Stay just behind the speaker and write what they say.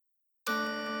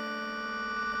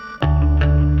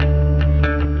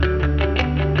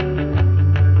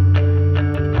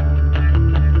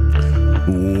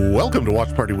Welcome to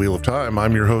Watch Party Wheel of Time.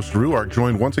 I'm your host, Ruark,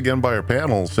 joined once again by our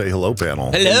panel. Say hello,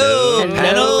 panel.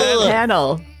 Hello,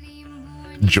 panel.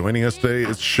 Joining us today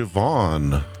is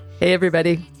Siobhan. Hey,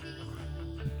 everybody.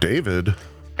 David.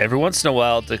 Every once in a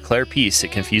while, declare peace.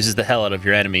 It confuses the hell out of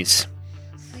your enemies.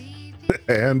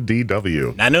 And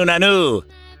DW. Nanu.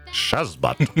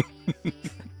 Shazbot.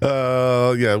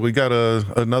 Yeah, we got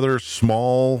another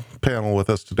small panel with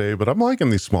us today, but I'm liking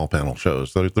these small panel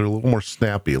shows. They're a little more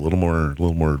snappy, a little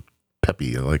more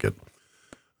peppy. I like it.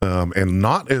 And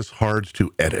not as hard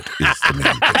to edit is the main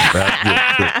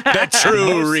thing. The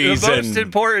true reason. The most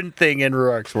important thing in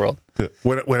Ruark's world.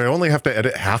 When I only have to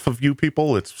edit half of you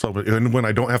people, it's so. And when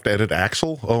I don't have to edit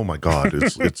Axel, oh my god,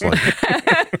 it's like.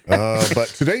 But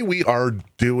today we are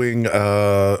doing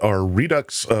our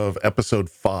Redux of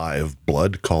episode 5,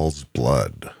 Blood Calls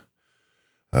Blood.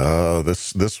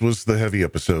 This was the heavy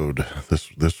episode.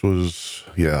 This was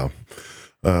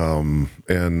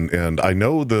and I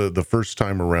know the first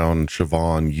time around,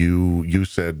 Siobhan, you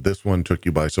said this one took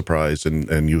you by surprise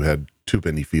and you had too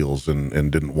many feels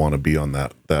and didn't want to be on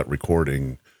that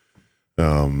recording.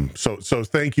 So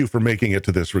thank you for making it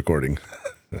to this recording.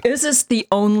 This is the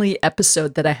only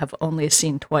episode that I have only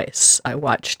seen twice. I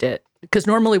watched it because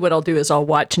normally what I'll do is I'll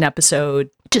watch an episode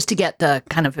just to get the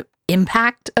kind of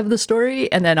impact of the story,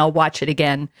 and then I'll watch it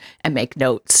again and make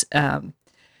notes. And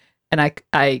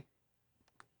I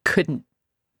couldn't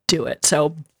do it.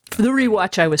 So for the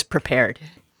rewatch, I was prepared.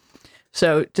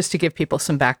 So just to give people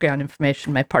some background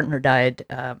information, my partner died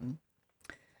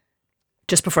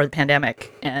just before the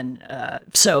pandemic. And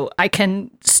so I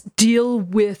can deal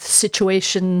with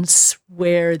situations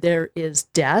where there is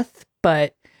death,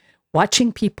 but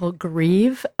watching people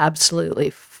grieve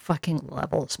absolutely fucking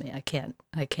levels me. I can't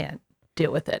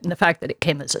deal with it. And the fact that it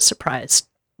came as a surprise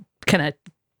kind of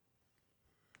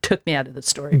took me out of the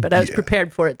story, but I was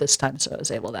prepared for it this time, so I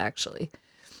was able to actually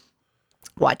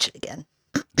watch it again.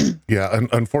 Yeah,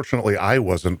 unfortunately, I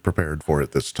wasn't prepared for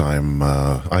it this time.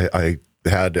 I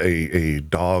had a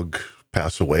dog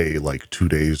pass away like 2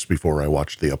 days before I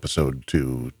watched the episode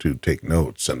to take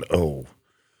notes, and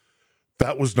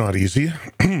that was not easy.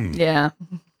 Yeah.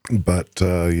 But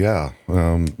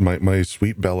my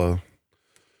sweet Bella,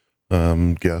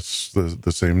 guess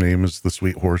the same name as the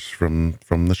sweet horse from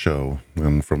the show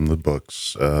and from the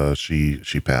books.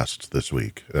 She passed this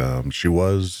week. She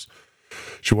was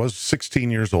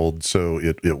 16 years old, so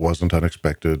it wasn't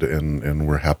unexpected, and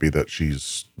we're happy that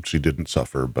she didn't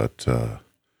suffer. But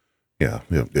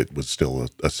it was still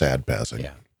a sad passing.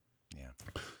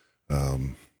 Yeah.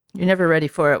 You're never ready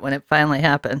for it when it finally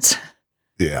happens.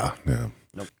 Yeah.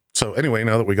 Nope. So anyway,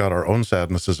 now that we got our own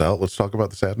sadnesses out, let's talk about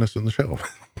the sadness in the show.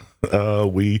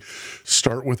 We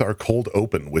start with our cold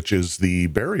open, which is the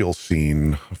burial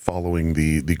scene following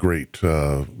the great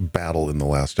battle in the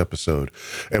last episode.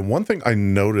 And one thing I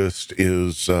noticed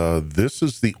is this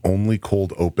is the only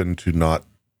cold open to not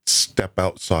step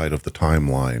outside of the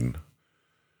timeline.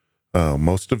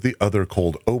 Most of the other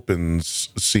cold opens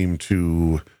seem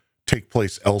to take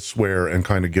place elsewhere and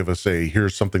kind of give us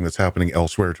here's something that's happening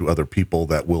elsewhere to other people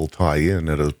that will tie in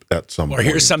at some point. Or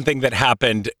here's something that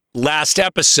happened last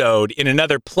episode in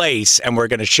another place, and we're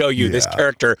going to show you this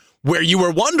character where you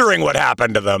were wondering what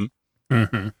happened to them.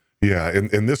 Mm-hmm. Yeah,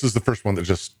 and this is the first one that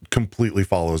just completely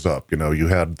follows up. You know, you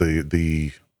had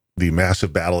the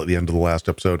massive battle at the end of the last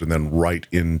episode, and then right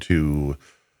into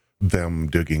them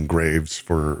digging graves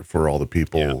for all the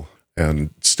people. Yeah.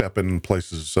 And Stepan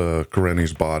places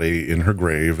Karenni's body in her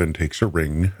grave and takes her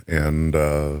ring, and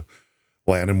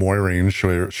Lan and Moiraine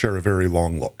share a very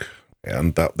long look.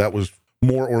 And that was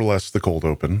more or less the cold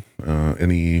open.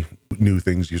 Any new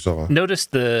things you saw?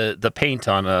 Noticed the paint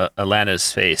on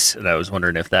Alana's face, and I was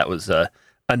wondering if that was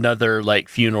another like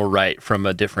funeral rite from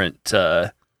a different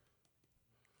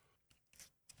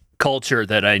culture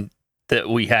that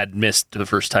we had missed the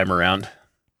first time around.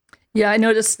 Yeah, I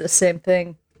noticed the same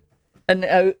thing. And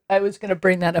I was going to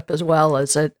bring that up as well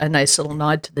as a nice little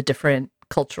nod to the different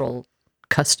cultural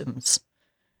customs.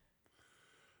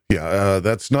 Yeah,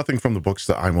 that's nothing from the books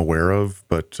that I'm aware of,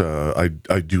 but I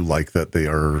do like that they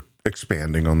are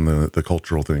expanding on the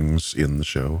cultural things in the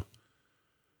show.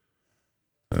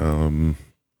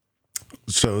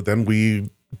 So then we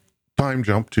time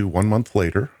jump to 1 month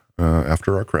later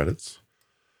after our credits,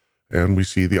 and we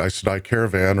see the Aes Sedai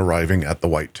caravan arriving at the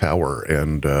White Tower,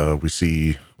 and we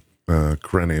see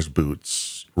Karenne's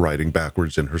boots riding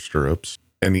backwards in her stirrups.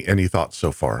 Any thoughts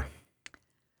so far?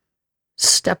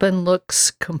 Stepan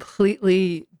looks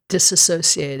completely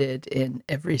disassociated in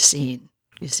every scene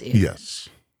you see. Yes.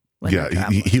 Yeah,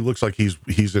 he looks like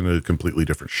he's in a completely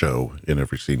different show in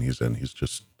every scene he's in. He's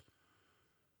just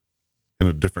in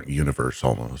a different universe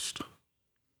almost.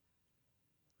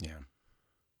 Yeah.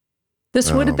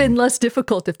 This would have been less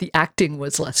difficult if the acting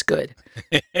was less good.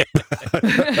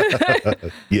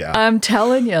 Yeah. I'm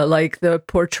telling you, like the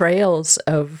portrayals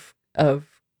of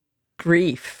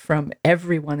grief from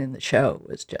everyone in the show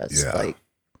was just like,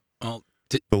 Well,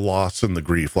 the loss and the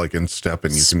grief, like in Step,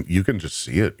 and you can just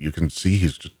see it. You can see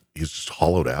he's just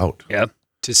hollowed out. Yeah.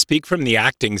 to speak from the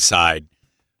acting side,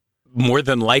 more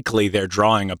than likely they're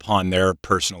drawing upon their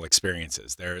personal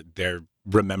experiences. They're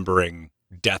remembering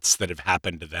deaths that have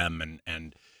happened to them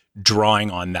and drawing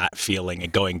on that feeling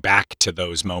and going back to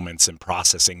those moments and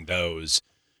processing those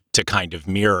to kind of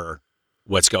mirror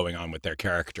what's going on with their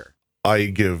character. I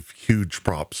give huge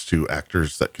props to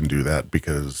actors that can do that,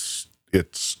 because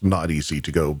it's not easy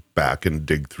to go back and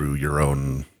dig through your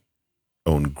own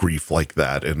grief like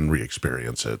that and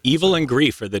re-experience it. Evil and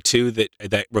grief are the two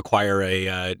that require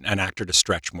an actor to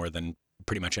stretch more than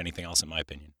pretty much anything else, in my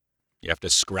opinion. You have to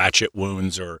scratch at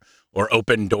wounds or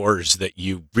open doors that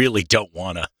you really don't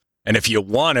want to. And if you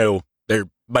want to, there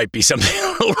might be something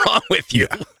a little wrong with you.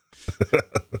 Yeah.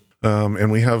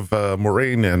 And we have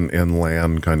Moraine and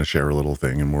Lan kind of share a little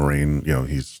thing. And Moraine,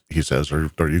 he says, are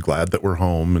you glad that we're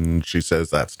home? And she says,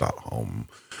 that's not home.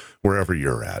 Wherever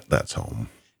you're at, that's home.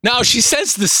 No, she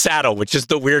says the saddle, which is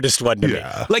the weirdest one to me.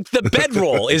 Like the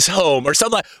bedroll is home or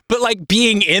something, but like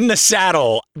being in the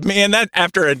saddle, man, that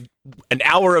after an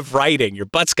hour of writing, your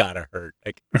butt's gotta hurt.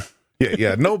 Like,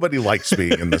 yeah. Nobody likes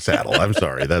being in the saddle. I'm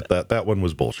sorry, that one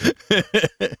was bullshit.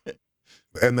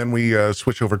 And then we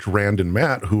switch over to Rand and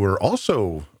Matt, who are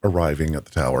also arriving at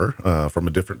the tower from a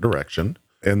different direction.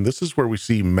 And this is where we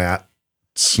see Matt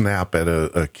snap at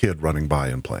a kid running by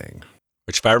and playing.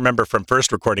 which, if I remember from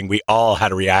first recording, we all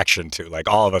had a reaction to. Like,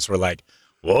 all of us were like,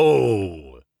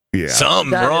 whoa, Yeah.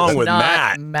 something That wrong is with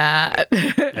not Matt.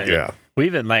 Yeah. We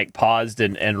even like paused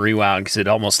and rewound because it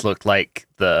almost looked like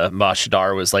the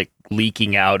Mashadar was like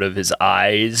leaking out of his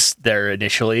eyes there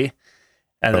initially.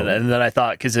 And then I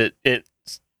thought, because it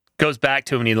goes back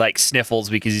to him and he like sniffles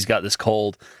because he's got this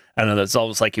cold. I don't know, it's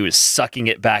almost like he was sucking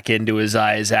it back into his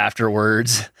eyes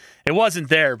afterwards. It wasn't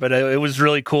there, but it was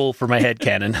really cool for my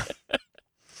headcanon.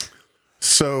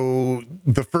 So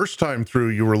the first time through,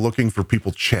 you were looking for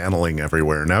people channeling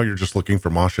everywhere. Now you're just looking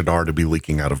for Mashadar to be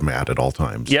leaking out of Matt at all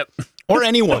times. Yep. Or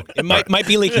anyone. It might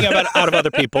be leaking out of other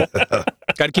people. Got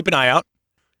to keep an eye out.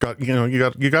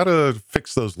 You got to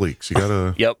fix those leaks. You got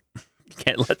to. Yep.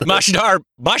 Can't let them.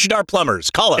 Mashadar plumbers,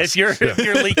 call us. If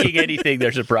you're leaking anything,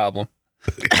 there's a problem.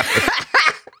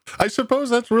 I suppose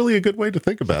that's really a good way to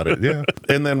think about it. Yeah.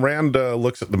 And then Rand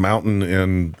looks at the mountain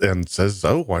and says,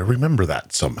 "Oh, I remember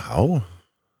that somehow.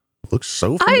 Looks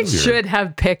so familiar." I should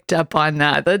have picked up on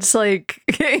that. That's like,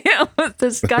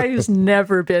 this guy who's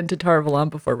never been to Tarvalon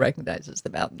before recognizes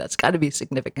the mountain. That's got to be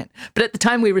significant. But at the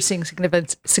time, we were seeing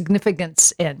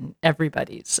significance in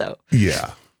everybody. So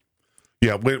Yeah.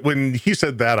 Yeah, when he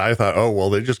said that, I thought, oh, well,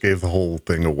 they just gave the whole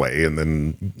thing away, and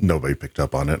then nobody picked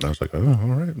up on it. And I was like, oh,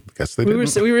 all right, I guess they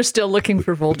didn't. we were still looking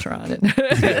for Voltron.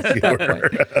 Yes, you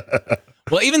were.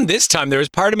 Well, even this time, there was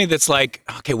part of me that's like,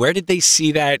 okay, where did they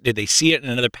see that? Did they see it in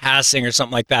another passing or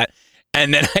something like that?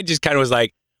 And then I just kind of was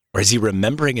like, or is he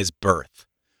remembering his birth?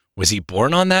 Was he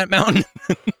born on that mountain?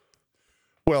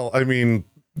 Well, I mean,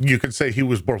 you could say he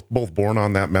was both born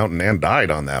on that mountain and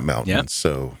died on that mountain. Yeah.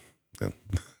 So,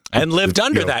 And lived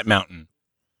under that mountain.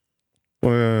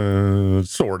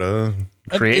 Sort of.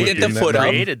 Created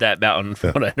That mountain,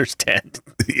 from what I understand.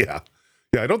 Yeah.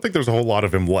 Yeah, I don't think there's a whole lot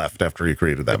of him left after he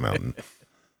created that mountain.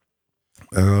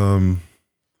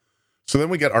 So then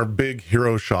we get our big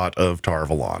hero shot of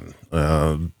Tarvalon.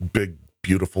 Big,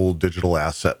 beautiful digital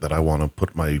asset that I want to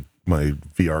put my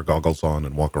VR goggles on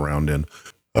and walk around in.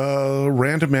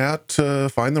 Rand and Matt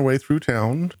find their way through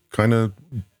town. Kind of,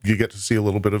 you get to see a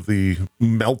little bit of the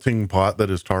melting pot that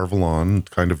is Tarvalon,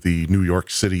 kind of the New York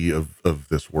City of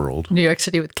this world. New York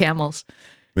City with camels.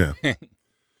 Yeah.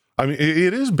 I mean,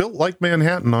 it is built like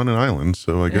Manhattan on an island,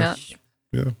 so I guess,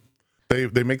 yeah.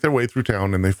 They make their way through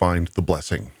town and they find the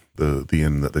Blessing, the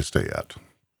inn that they stay at.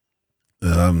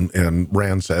 And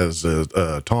Rand says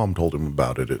Tom told him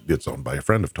about it. It's owned by a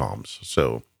friend of Tom's,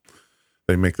 so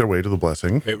they make their way to the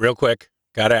Blessing. Wait, real quick,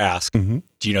 gotta ask. Mm-hmm.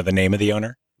 Do you know the name of the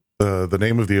owner? The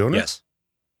name of the owner? Yes.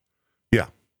 Yeah,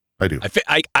 I do.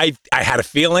 I had a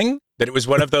feeling that it was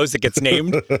one of those that gets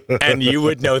named, and you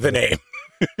would know the name.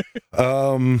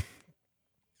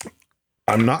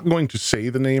 I'm not going to say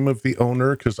the name of the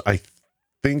owner because I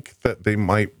think that they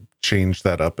might change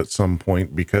that up at some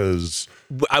point, because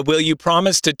Will you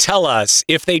promise to tell us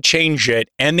if they change it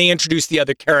and they introduce the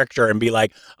other character and be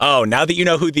like, oh, now that you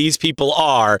know who these people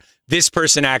are, this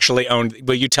person actually owned,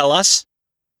 will you tell us?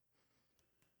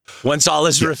 Once all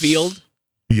is Yes. revealed?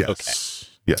 Yes.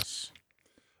 Yes.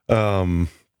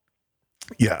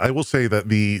 Yeah, I will say that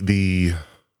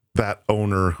that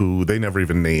owner who they never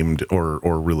even named or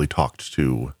really talked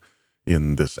to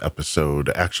in this episode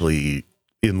actually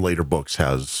in later books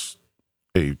has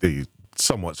a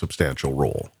somewhat substantial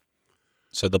role.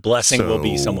 So the blessing will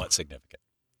be So- somewhat significant.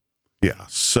 Yeah,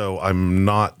 so I'm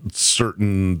not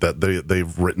certain that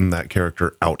they've written that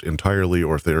character out entirely,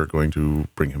 or if they're going to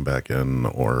bring him back in,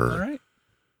 or All right.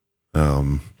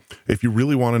 If you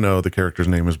really want to know, the character's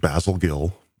name is Basil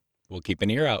Gill. We'll keep an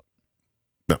ear out.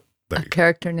 No, there A you go.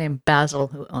 character named Basil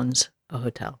who owns a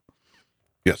hotel.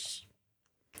 Yes.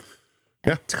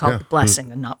 Yeah, It's called yeah. The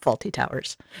Blessing and not Faulty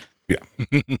Towers. Yeah.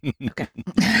 Okay.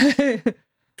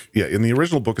 Yeah, in the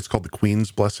original book, it's called the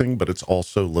Queen's Blessing, but it's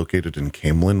also located in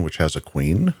Camelin, which has a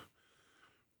queen.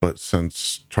 But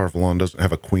since Tarvalon doesn't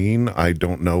have a queen, I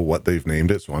don't know what they've named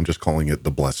it, so I'm just calling it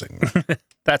the Blessing.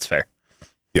 That's fair.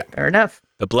 Fair enough.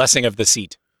 The blessing of the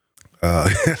seat.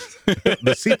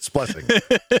 The seat's blessing.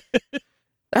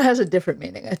 That has a different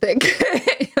meaning, I think.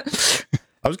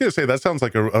 I was going to say, that sounds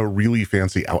like a really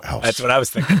fancy outhouse. That's what I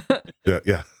was thinking.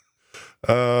 Yeah.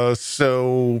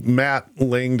 So Matt,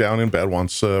 laying down in bed,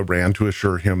 wants Rand to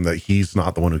assure him that he's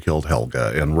not the one who killed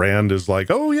Helga, and Rand is like,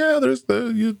 "Oh yeah, there's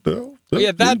the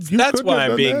That's why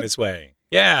I'm being that. this way.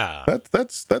 Yeah.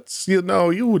 That's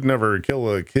you would never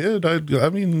kill a kid. I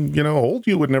mean, old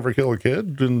you would never kill a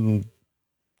kid and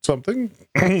something."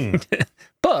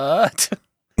 But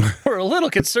we're a little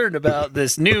concerned about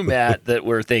this new Matt that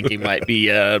we're thinking might be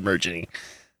emerging.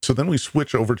 So then we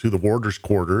switch over to the warders'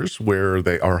 quarters where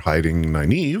they are hiding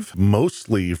Nynaeve,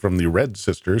 mostly from the Red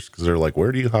Sisters, because they're like,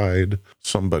 where do you hide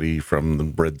somebody from the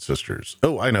Red Sisters?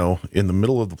 Oh, I know, in the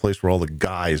middle of the place where all the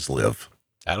guys live.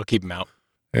 That'll keep him out.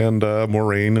 And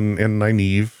Moraine and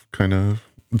Nynaeve kind of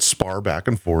spar back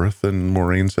and forth, and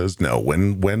Moraine says, no,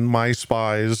 when my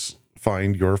spies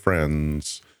find your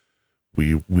friends,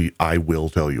 I will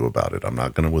tell you about it. I'm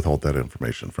not going to withhold that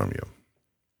information from you.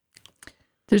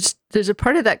 There's a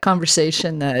part of that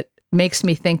conversation that makes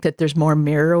me think that there's more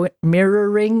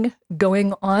mirroring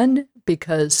going on,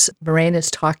 because Moraine is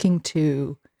talking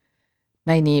to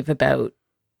Nynaeve about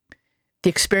the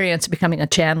experience of becoming a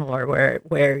channeler,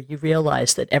 where you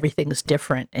realize that everything's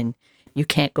different and you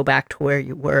can't go back to where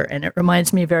you were. And it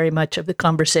reminds me very much of the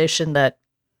conversation that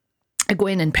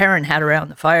Egwene and Perrin had around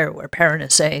the fire, where Perrin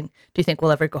is saying, do you think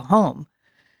we'll ever go home?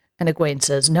 And Egwene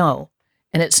says no.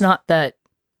 And it's not that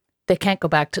they can't go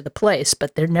back to the place,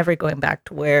 but they're never going back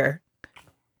to where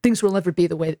things will never be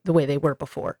the way they were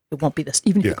before. It won't be this.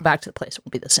 Even if you go back to the place, it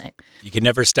won't be the same. You can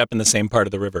never step in the same part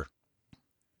of the river.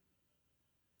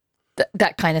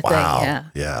 That kind of Wow. thing. Yeah.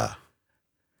 Yeah.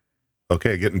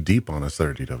 Okay, getting deep on us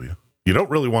there, DW. You don't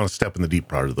really want to step in the deep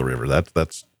part of the river.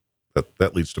 That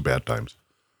leads to bad times.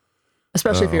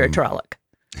 Especially if you're a Trolloc.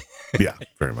 Yeah,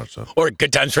 very much so. Or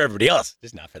good times for everybody else,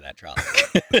 just not for that trial.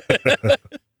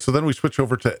 So then we switch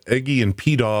over to Eggy and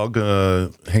P-Dog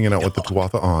hanging out with the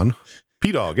Tuatha on.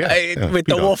 P-Dog, yeah. With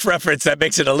the P-Dog. wolf reference, that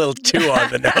makes it a little too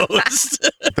on the nose.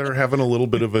 They're having a little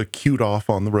bit of a cute off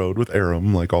on the road with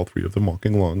Aram, like all three of them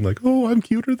walking along, like, oh, I'm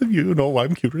cuter than you. No,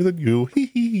 I'm cuter than you. Hee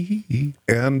hee hee hee.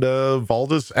 And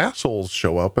Valda's assholes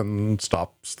show up and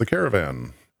stops the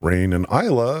caravan. Rain and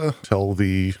Isla tell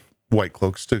the White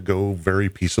Cloaks to go very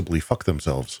peaceably fuck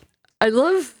themselves. I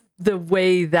love the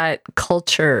way that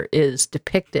culture is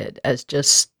depicted as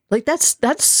just like that's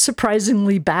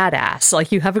surprisingly badass.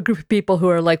 Like, you have a group of people who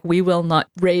are like, we will not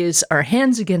raise our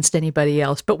hands against anybody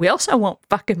else, but we also won't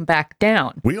fucking back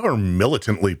down. We are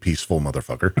militantly peaceful,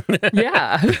 motherfucker.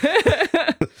 Yeah.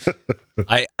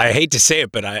 I hate to say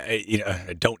it, but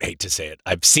I don't hate to say it.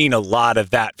 I've seen a lot of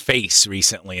that face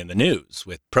recently in the news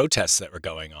with protests that were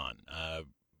going on.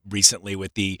 Recently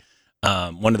with the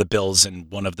one of the bills in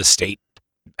one of the state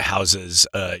houses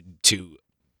to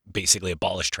basically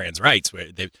abolish trans rights,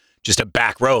 where they've just a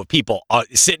back row of people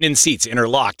sitting in seats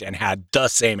interlocked and had the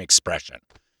same expression.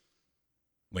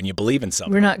 When you believe in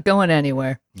something. We're not going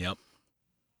anywhere. Yep.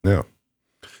 Yeah.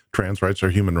 Trans rights are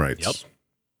human rights. Yep.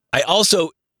 I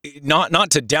also, not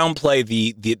to downplay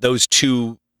the those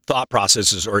two thought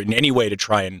processes or in any way to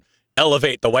try and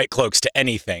elevate the White Cloaks to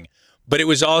anything, but it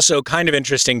was also kind of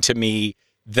interesting to me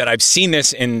that I've seen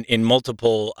this in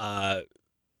multiple,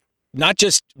 not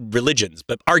just religions,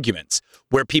 but arguments,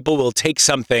 where people will take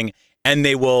something and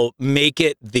they will make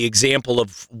it the example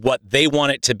of what they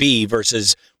want it to be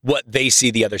versus what they see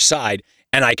the other side.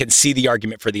 And I can see the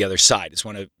argument for the other side. It's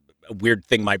a weird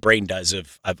thing my brain does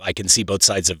of I can see both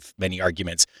sides of many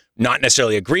arguments, not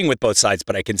necessarily agreeing with both sides,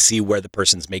 but I can see where the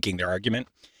person's making their argument.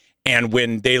 And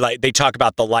when they talk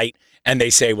about the light And they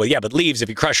say, well, yeah, but leaves, if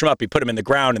you crush them up, you put them in the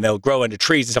ground and they'll grow into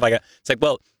trees and stuff like that. It's like,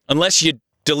 well, unless you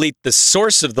delete the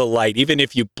source of the light, even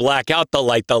if you black out the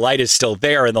light is still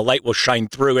there and the light will shine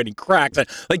through any cracks.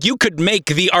 Like, you could make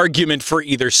the argument for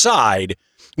either side,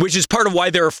 which is part of why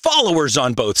there are followers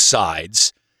on both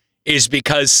sides, is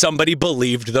because somebody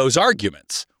believed those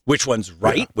arguments. Which one's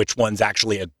right? Yeah. Which one's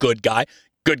actually a good guy?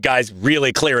 Good guy's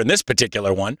really clear in this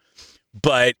particular one.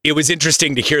 But it was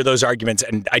interesting to hear those arguments,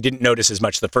 and I didn't notice as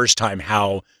much the first time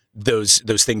how those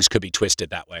things could be twisted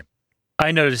that way.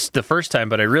 I noticed the first time,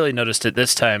 but I really noticed it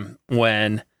this time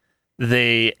when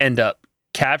they end up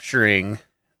capturing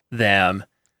them,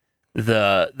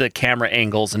 the camera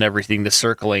angles and everything, the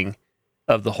circling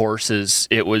of the horses.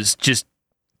 It was just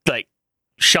like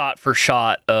shot for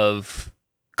shot of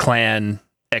clan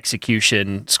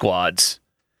execution squads.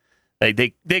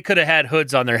 Like they could have had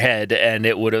hoods on their head and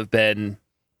it would have been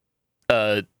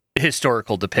a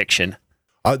historical depiction.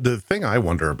 The thing I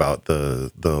wonder about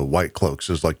the white cloaks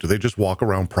is, like, do they just walk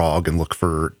around Prague and look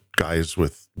for guys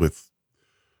with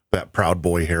that Proud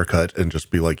Boy haircut and just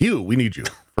be like, we need you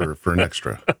for an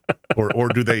extra? or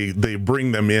do they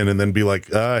bring them in and then be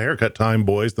like, haircut time,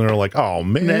 boys? And they're like, oh,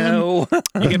 man. No.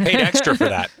 You get paid extra for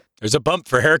that. There's a bump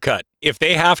for haircut. If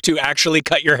they have to actually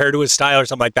cut your hair to a style or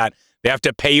something like that, they have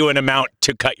to pay you an amount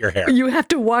to cut your hair. You have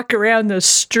to walk around the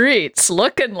streets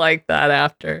looking like that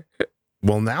after.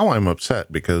 Well, now I'm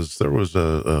upset because there was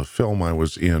a film I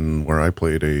was in where I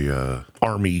played a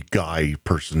army guy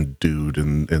person dude,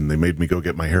 and they made me go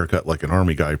get my hair cut like an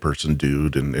army guy person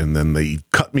dude, and then they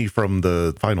cut me from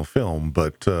the final film,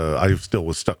 but I still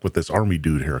was stuck with this army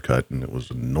dude haircut, and it was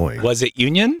annoying. Was it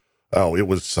union? Oh, it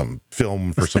was some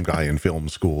film for some guy in film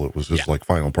school. It was just like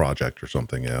final project or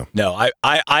something, yeah. No,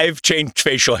 I've changed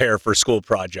facial hair for school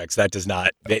projects. That does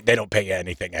not, they don't pay you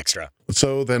anything extra.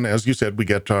 So then, as you said, we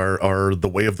get our The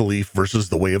Way of the Leaf versus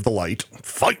The Way of the Light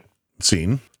fight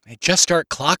scene. They just start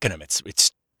clocking them.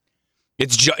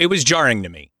 It was jarring to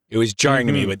me. It was jarring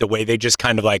to me with the way they just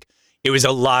kind of like, it was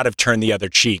a lot of turn the other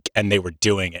cheek and they were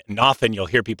doing it. And often you'll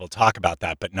hear people talk about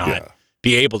that, but not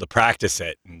be able to practice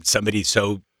it. And somebody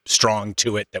so strong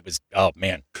to it that was, oh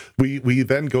man. We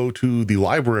then go to the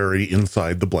library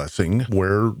inside the Blessing,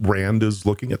 where Rand is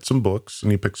looking at some books,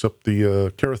 and he picks up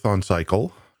the Carathon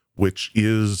Cycle, which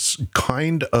is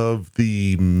kind of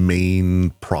the main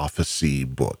prophecy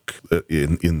book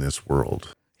in this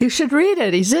world. You should read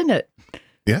it. He's in it.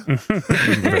 Yeah.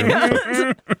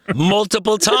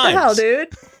 Multiple times. What the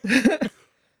hell, dude?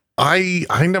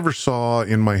 I never saw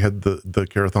in my head the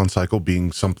Carathon Cycle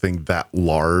being something that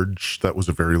large. That was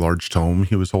a very large tome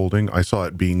he was holding. I saw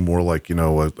it being more like,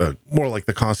 more like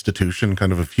the Constitution,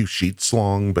 kind of a few sheets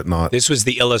long, but not. This was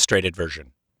the illustrated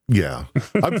version. Yeah.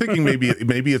 I'm thinking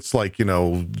maybe it's like,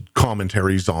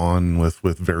 commentaries on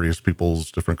with various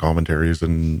people's different commentaries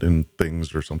and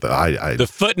things or something. The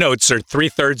footnotes are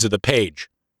 3/3 of the page.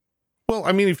 Well,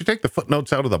 I mean, if you take the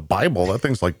footnotes out of the Bible, that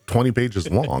thing's like 20 pages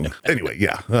long. Anyway,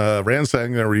 yeah. Rand's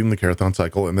sitting there reading the Carathon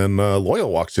Cycle, and then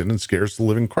Loyal walks in and scares the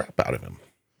living crap out of him.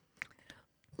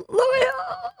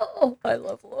 Loyal! I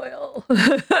love Loyal.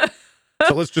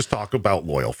 So let's just talk about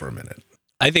Loyal for a minute.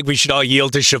 I think we should all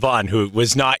yield to Siobhan, who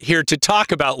was not here to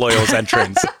talk about Loyal's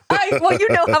entrance. Well, you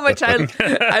know how much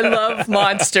I love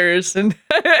monsters, and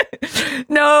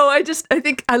no, I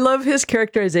think I love his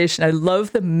characterization. I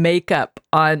love the makeup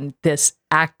on this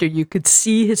actor. You could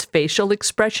see his facial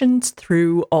expressions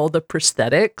through all the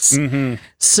prosthetics. Mm-hmm.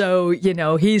 So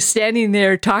he's standing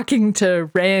there talking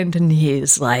to Rand, and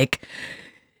he's like,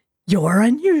 "You're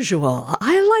unusual.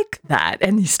 I like that,"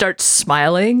 and he starts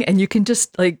smiling, and you can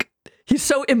just like. He's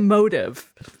so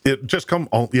emotive. It just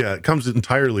it comes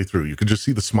entirely through. You can just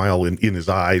see the smile in his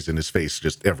eyes and his face,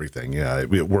 just everything. Yeah,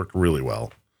 it worked really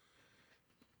well.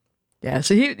 Yeah,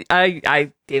 so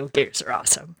Gears are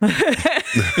awesome.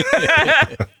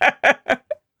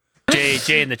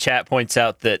 Jay in the chat points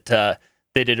out that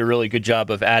they did a really good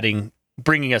job of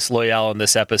bringing us Loyal in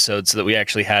this episode so that we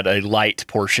actually had a light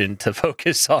portion to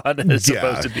focus on as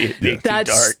opposed to being too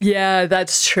dark. Yeah,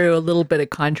 that's true. A little bit of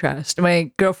contrast.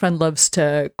 My girlfriend loves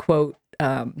to quote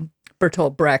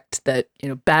Bertolt Brecht that,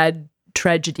 bad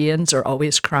tragedians are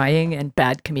always crying and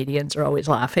bad comedians are always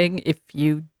laughing. If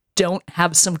you don't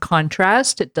have some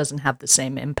contrast, it doesn't have the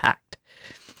same impact.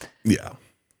 Yeah.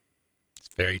 It's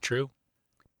very true.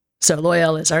 So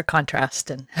Loyal is our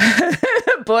contrast, and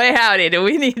boy, howdy, do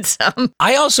we need some.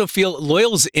 I also feel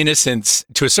Loyal's innocence,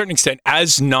 to a certain extent,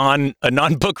 as a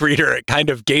non-book reader, it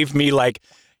kind of gave me like,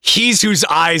 he's whose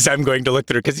eyes I'm going to look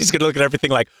through, because he's going to look at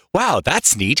everything like, wow,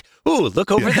 that's neat. Ooh,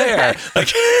 look over there.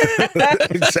 Like,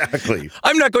 Exactly.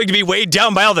 I'm not going to be weighed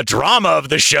down by all the drama of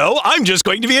the show. I'm just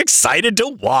going to be excited to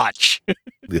watch.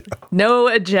 No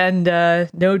agenda,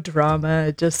 no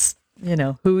drama, just,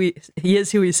 who he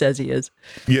is who he says he is.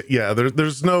 Yeah.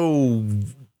 There's no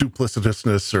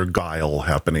duplicitousness or guile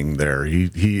happening there.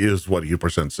 He is what he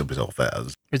presents himself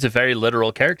as. He's a very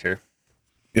literal character.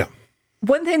 Yeah.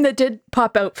 One thing that did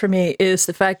pop out for me is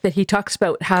the fact that he talks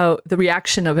about how the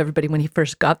reaction of everybody when he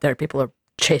first got there, people are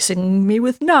chasing me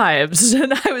with knives,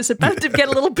 and I was about to get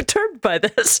a little perturbed by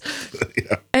this.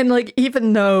 Yeah. And like,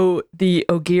 even though the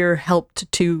Ogier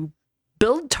helped to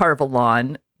build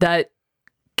Tarvalon, that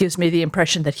gives me the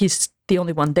impression that he's the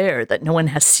only one there, that no one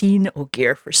has seen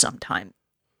Ogier for some time.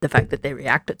 The fact that they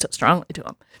reacted so strongly to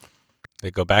him.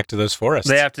 They go back to those forests.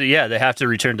 They have to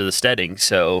return to the steading,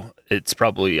 so it's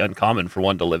probably uncommon for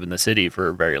one to live in the city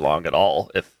for very long at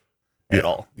all, if at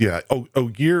all. Yeah.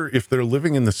 Ogier, if they're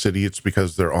living in the city, it's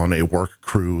because they're on a work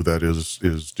crew that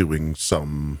is doing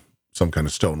some kind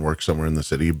of stonework somewhere in the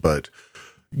city. But,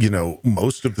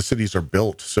 most of the cities are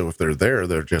built. So if they're there,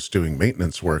 they're just doing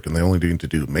maintenance work, and they only need to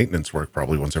do maintenance work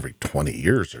probably once every 20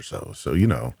 years or so. So,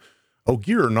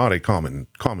 Ogier are not a common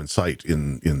sight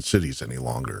in cities any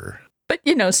longer. But,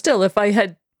 still, if I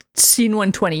had seen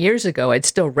one 20 years ago, I'd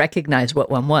still recognize what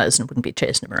one was and wouldn't be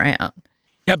chasing him around.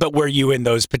 Yeah, but were you in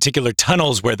those particular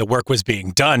tunnels where the work was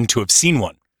being done to have seen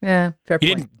one? Yeah, fair You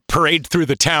point. didn't parade through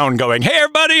the town going, hey,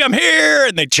 everybody, I'm here,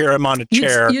 and they cheer him on a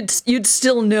chair. You'd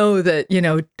still know that,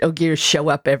 Ogiers show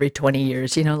up every 20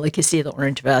 years, like you see the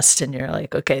orange vest and you're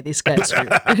like, okay, these guys are...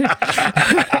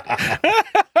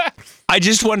 I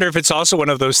just wonder if it's also one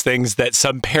of those things that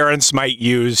some parents might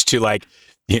use to, like,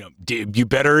 you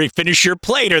better finish your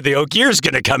plate or the Ogier's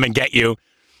going to come and get you.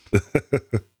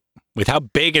 With how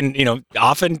big and,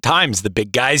 oftentimes the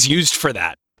big guy's used for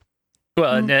that.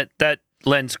 Well, and that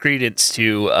lends credence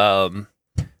to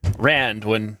Rand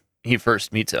when he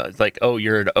first meets us. It's like, oh,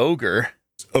 you're an ogre.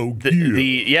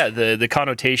 Ogier. The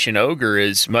connotation ogre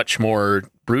is much more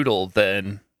brutal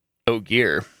than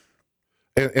Ogier.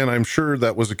 And I'm sure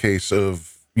that was a case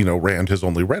of, Rand has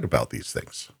only read about these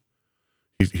things.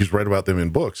 He's read about them in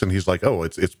books, and he's like, oh,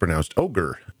 it's pronounced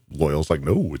ogre. Loyal's like,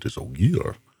 no, it is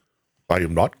Ogier. I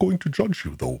am not going to judge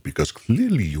you, though, because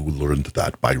clearly you learned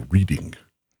that by reading.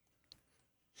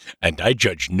 And I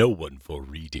judge no one for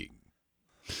reading.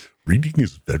 Reading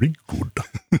is very good.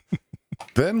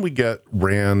 Then we get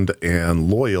Rand and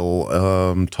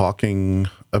Loyal talking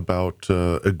about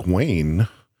Egwene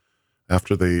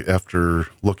after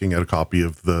looking at a copy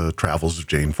of the Travels of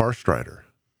Jane Farstrider.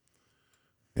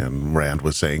 And Rand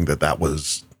was saying that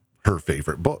was her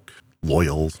favorite book.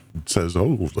 Loyal says,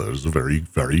 oh, that is a very,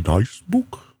 very nice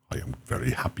book. I am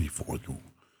very happy for you.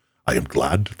 I am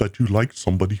glad that you like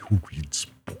somebody who reads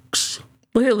books.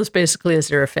 Loyal is basically a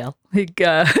Aziraphale.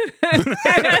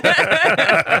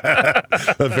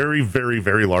 A very, very,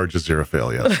 very large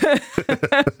Aziraphale,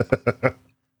 yes.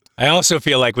 I also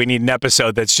feel like we need an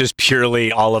episode that's just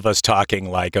purely all of us talking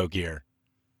like Ogier.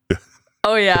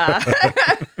 Oh, yeah.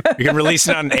 You can release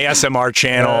it on an ASMR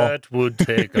channel. That would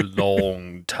take a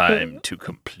long time to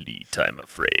complete, I'm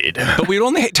afraid. But we'd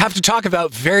only have to talk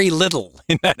about very little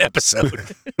in that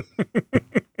episode.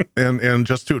 And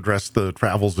just to address the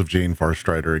Travels of Jane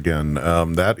Farstrider again,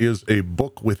 that is a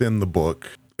book within the book,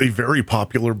 a very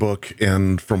popular book,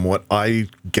 and from what I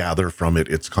gather from it,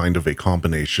 it's kind of a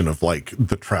combination of like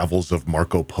the travels of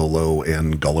Marco Polo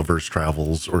and Gulliver's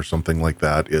Travels or something like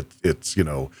that. It's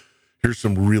here's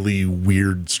some really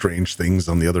weird, strange things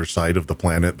on the other side of the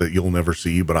planet that you'll never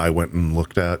see, but I went and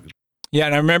looked at. Yeah,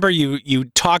 and I remember you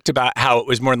talked about how it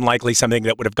was more than likely something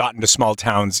that would have gotten to small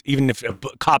towns, even if a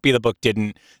copy of the book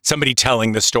didn't. Somebody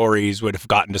telling the stories would have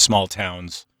gotten to small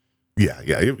towns. Yeah,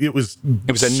 it was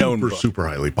a known book. Super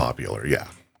highly popular, yeah.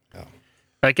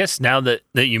 I guess now that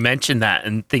you mentioned that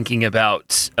and thinking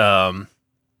about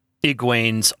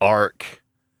Egwene's arc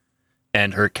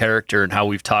and her character and how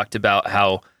we've talked about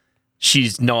how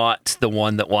she's not the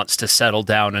one that wants to settle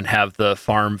down and have the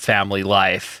farm family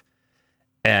life.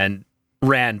 And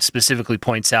Rand specifically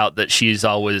points out that she's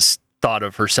always thought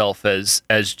of herself as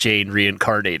Jane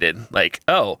reincarnated. Like,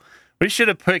 oh, we should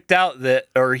have picked out that,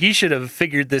 or he should have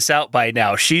figured this out by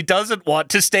now. She doesn't want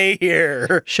to stay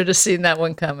here. Should have seen that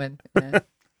one coming. Yeah.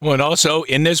 Well, and also,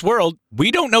 in this world,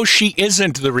 we don't know she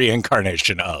isn't the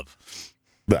reincarnation of.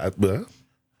 That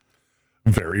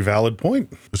very valid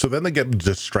point. So then they get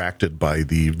distracted by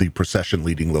the procession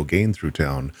leading Loghain through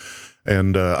town.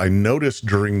 And I noticed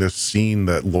during this scene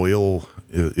that Loyal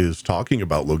is talking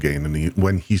about Logain, and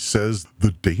when he says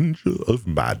the danger of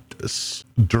madness,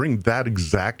 during that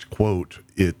exact quote,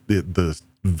 the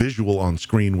visual on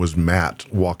screen was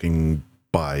Matt walking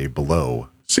by below.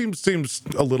 Seems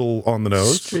a little on the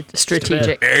nose.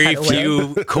 Strategic. Very kind of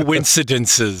way. few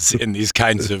coincidences in these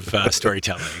kinds of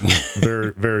storytelling.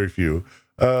 Very few.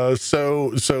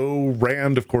 So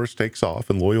Rand, of course, takes off,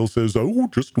 and Loyal says, "Oh,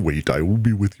 just wait. I will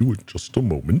be with you in just a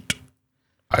moment.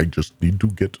 I just need to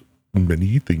get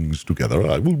many things together.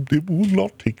 It will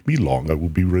not take me long. I will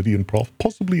be ready in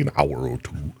possibly an hour or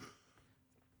two."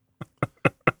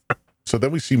 So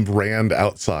then we see Rand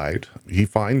outside. He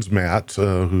finds Matt,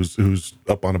 who's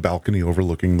up on a balcony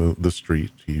overlooking the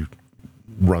street. He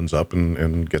runs up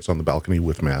and gets on the balcony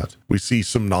with Matt. We see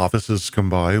some novices come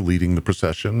by leading the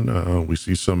procession. We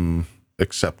see some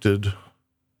accepted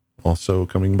also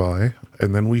coming by.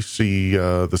 And then we see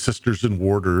the sisters and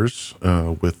warders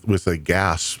with a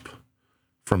gasp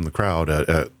from the crowd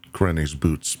at Karene's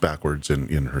boots backwards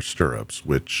in her stirrups,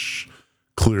 which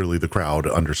clearly the crowd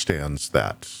understands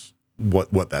that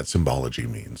what that symbology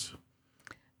means.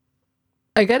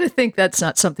 I got to think that's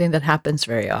not something that happens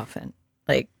very often.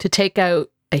 Like, to take out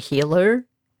a healer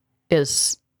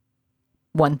is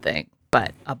one thing,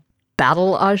 but a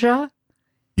battle Aja,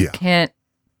 Yeah.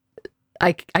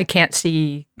 I can't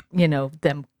see,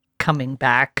 them coming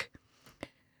back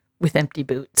with empty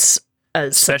boots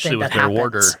as Especially something with that their happens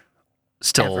warder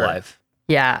still ever. alive.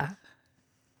 Yeah.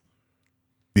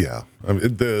 Yeah. I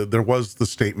mean, there was the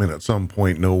statement at some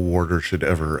point, no warder should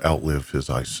ever outlive his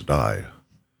Aes Sedai.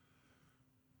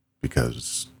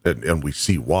 Because, and we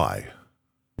see why.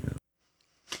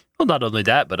 Well, not only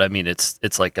that, but I mean,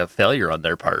 it's like a failure on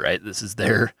their part, right? This is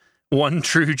their one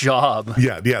true job.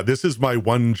 Yeah, this is my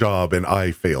one job and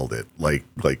I failed it. Like,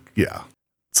 yeah.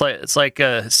 It's like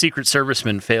a Secret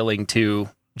Serviceman failing to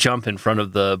jump in front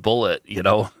of the bullet,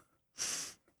 Because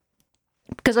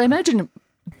I imagine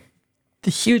the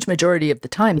huge majority of the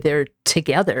time they're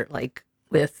together, like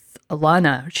with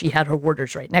Alana, she had her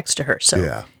warders right next to her. So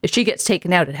Yeah. if she gets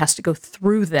taken out, it has to go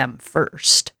through them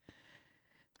first.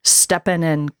 Stepan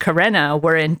and Karena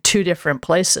were in two different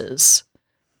places.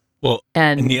 Well,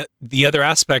 And and the other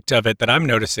aspect of it that I'm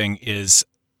noticing is,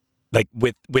 like,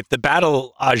 with the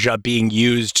battle Aja being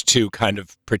used to kind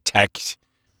of protect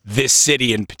this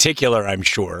city in particular, I'm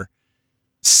sure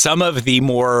some of the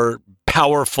more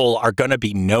powerful are going to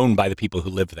be known by the people who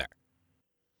live there.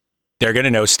 They're going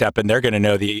to know Stepan. They're going to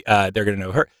know they're going to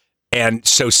know her. And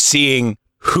so seeing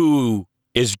who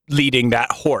is leading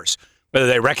that horse, whether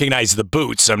they recognize the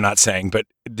boots, I'm not saying, but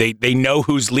they know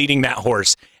who's leading that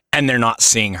horse, and they're not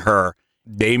seeing her.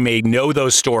 They may know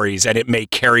those stories, and it may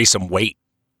carry some weight.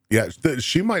 Yeah,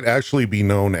 she might actually be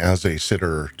known as a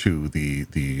sitter to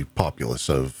the populace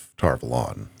of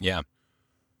Tarvalon. Yeah.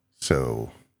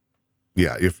 So,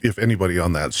 yeah, if anybody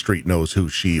on that street knows who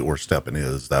she or Stepan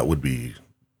is, that would be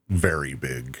very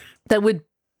big. that would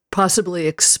possibly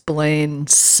explain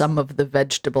some of the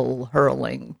vegetable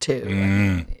hurling too. I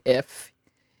mean, if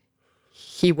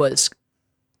he was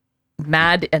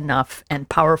mad enough and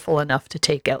powerful enough to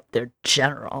take out their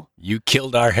general, You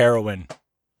killed our heroine.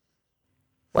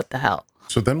 what the hell?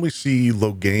 So then we see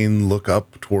Logain look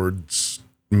up towards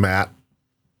Matt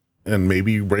and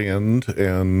maybe Rand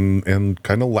and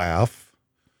kind of laugh,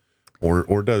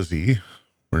 or does he?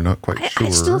 We're not quite sure.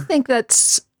 I still think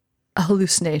that's a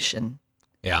hallucination.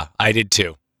 Yeah, I did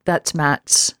too. That's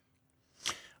Matt's.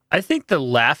 I think the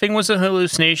laughing was a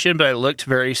hallucination, but I looked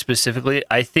very specifically.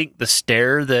 I think the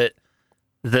stare that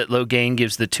Logain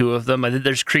gives the two of them, I think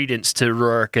there's credence to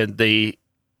Rourke and the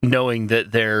knowing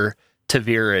that they're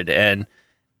Ta'Viren, and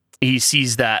he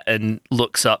sees that and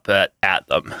looks up at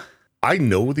them. I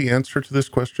know the answer to this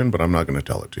question, but I'm not going to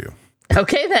tell it to you.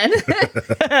 Okay,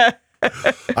 then.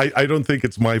 I don't think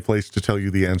it's my place to tell you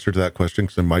the answer to that question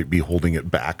because I might be holding it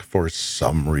back for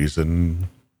some reason,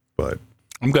 but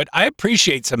I'm good. I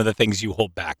appreciate some of the things you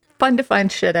hold back. Fun to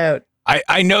find shit out.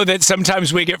 I know that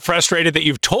sometimes we get frustrated that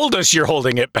you've told us you're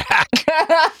holding it back.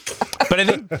 But I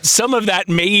think some of that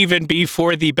may even be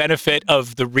for the benefit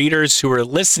of the readers who are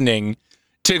listening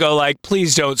to go like,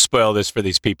 please don't spoil this for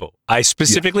these people. I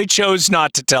specifically chose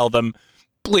not to tell them.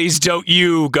 Please don't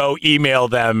you go email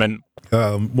them. And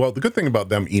well, the good thing about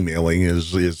them emailing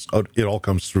is it all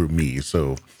comes through me,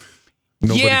 so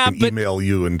nobody can email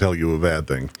you and tell you a bad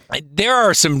thing. There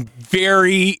are some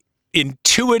very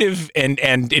intuitive and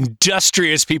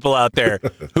industrious people out there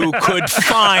who could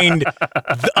find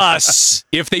us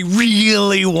if they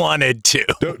really wanted to.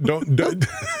 Don't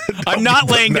I'm not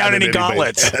laying down any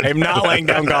gauntlets. I'm not laying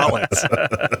down gauntlets.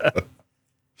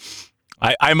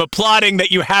 I'm applauding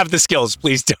that you have the skills.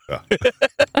 Please don't.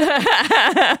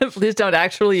 Please don't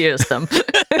actually use them.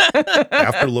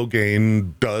 After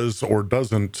Logain does or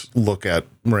doesn't look at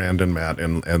Rand and Matt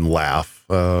and laugh,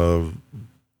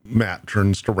 Matt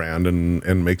turns to Rand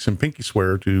and makes him pinky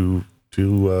swear to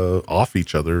off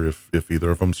each other if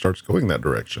either of them starts going that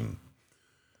direction.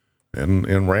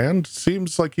 And Rand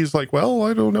seems like he's like, well,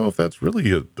 I don't know if that's really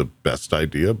the best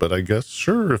idea, but I guess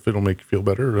sure, if it'll make you feel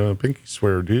better, pinky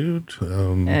swear, dude.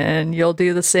 And you'll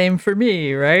do the same for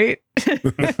me, right?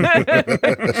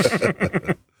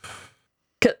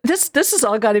 This has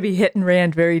all got to be hitting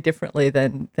Rand very differently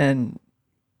than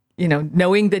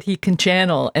knowing that he can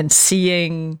channel and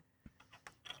seeing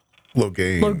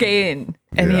Logain.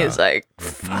 And he is like,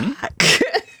 fuck.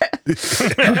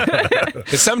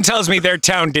 Some tells me their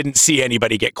town didn't see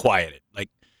anybody get quieted. Like,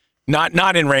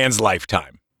 not in Rand's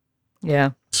lifetime.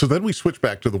 Yeah. So then we switch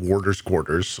back to the warders'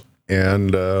 quarters,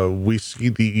 and we see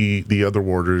the other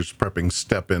warders prepping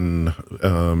Stepan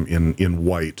in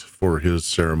white for his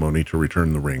ceremony to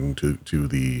return the ring to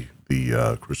the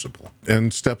crucible.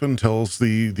 And Stepan tells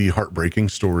the heartbreaking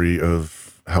story of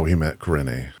how he met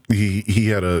Karene. He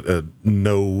had a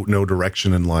no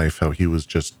direction in life, how he was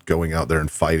just going out there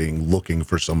and fighting, looking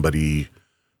for somebody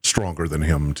stronger than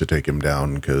him to take him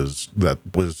down, because that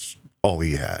was all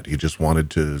he had. He just wanted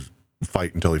to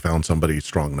fight until he found somebody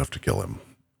strong enough to kill him.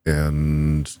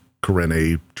 And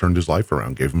Karene turned his life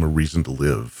around, gave him a reason to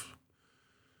live.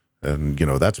 And,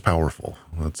 that's powerful.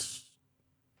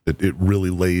 It really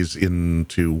lays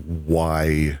into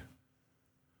why,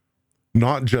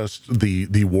 not just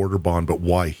the warder bond, but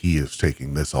why he is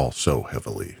taking this all so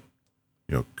heavily.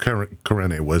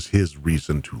 Karene was his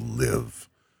reason to live,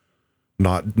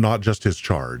 not just his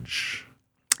charge.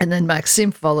 And then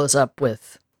Maxime follows up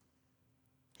with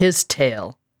his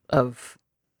tale of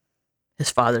his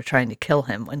father trying to kill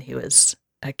him when he was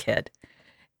a kid.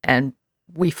 And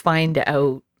we find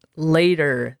out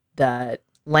later that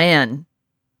Lan,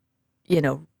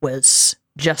 was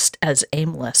just as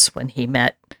aimless when he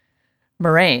met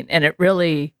Moraine. And it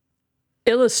really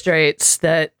illustrates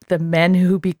that the men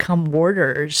who become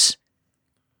warders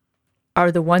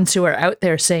are the ones who are out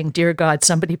there saying, dear God,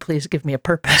 somebody please give me a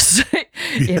purpose. Like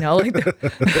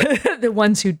the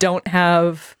ones who don't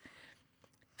have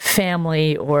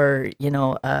family or,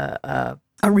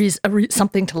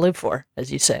 something to live for,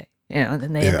 as you say,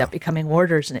 then they end up becoming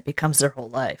warders and it becomes their whole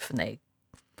life. And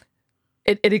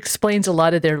it explains a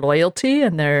lot of their loyalty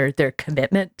and their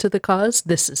commitment to the cause.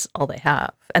 This is all they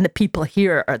have. And the people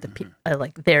here are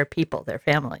like their people, their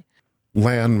family.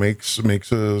 Lan makes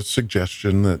a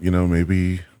suggestion that,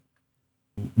 maybe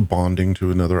bonding to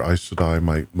another Aes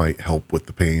Sedai might help with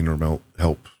the pain or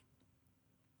help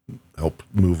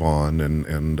move on.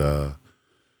 And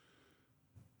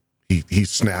he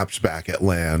snaps back at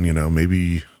Lan,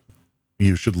 maybe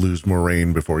you should lose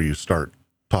Moraine before you start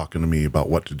talking to me about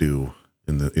what to do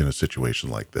in a situation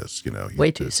like this.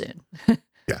 Way too soon.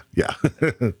 Yeah.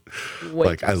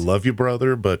 Like, I love you,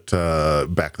 brother, but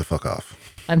back the fuck off.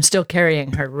 I'm still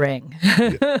carrying her ring.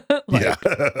 Yeah.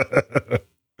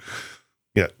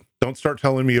 Yeah. Don't start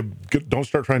telling me. Don't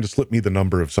start trying to slip me the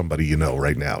number of somebody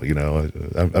right now.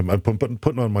 I'm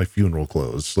putting on my funeral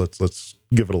clothes. Let's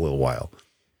give it a little while.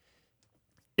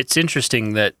 It's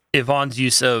interesting that Yvonne's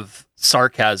use of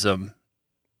sarcasm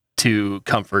to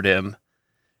comfort him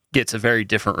gets a very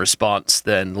different response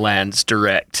than Lan's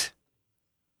direct,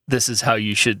 this is how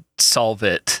you should solve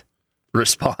it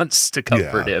response to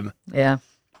comfort him. Yeah.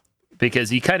 Because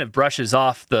he kind of brushes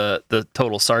off the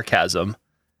total sarcasm,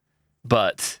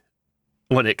 but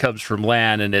when it comes from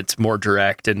Lan and it's more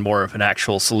direct and more of an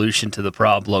actual solution to the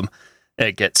problem,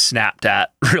 it gets snapped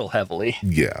at real heavily.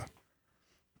 Yeah.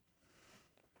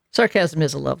 Sarcasm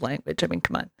is a love language. I mean,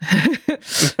 come on.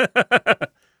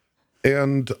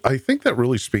 And I think that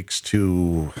really speaks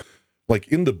to, like,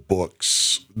 in the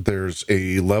books, there's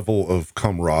a level of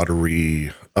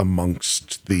camaraderie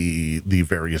amongst the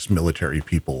various military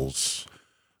peoples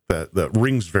that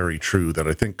rings very true, that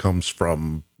I think comes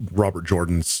from Robert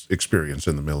Jordan's experience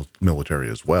in the military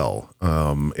as well.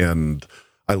 And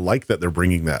I like that they're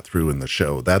bringing that through in the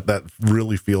show. That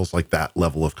really feels like that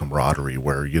level of camaraderie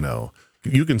where,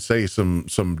 you can say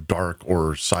some dark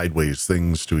or sideways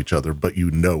things to each other, but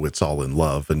it's all in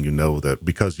love, and that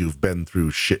because you've been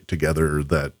through shit together,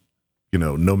 that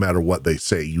no matter what they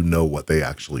say, what they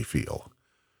actually feel.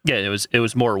 Yeah, it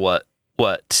was more what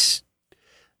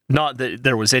not that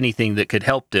there was anything that could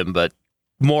help him, but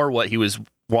more what he was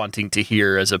wanting to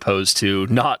hear as opposed to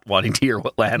not wanting to hear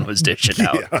what Lan was dishing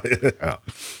out. Yeah.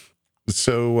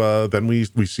 So then we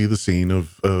see the scene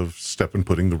of Stepan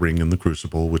putting the ring in the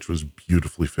crucible, which was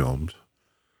beautifully filmed.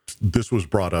 this was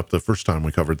brought up the first time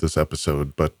we covered this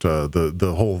episode, but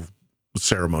the whole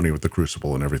ceremony with the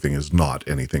crucible and everything is not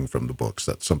anything from the books.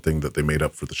 That's something that they made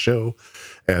up for the show,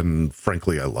 and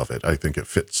frankly, I love it. I think it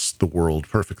fits the world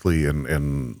perfectly,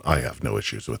 and I have no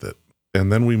issues with it.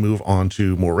 And then we move on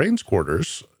to Moraine's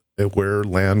quarters, where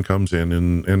Lan comes in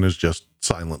and is just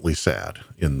silently sad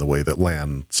in the way that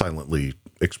Lan silently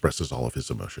expresses all of his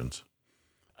emotions.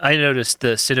 I noticed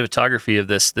the cinematography of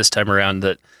this time around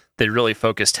that they really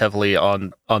focused heavily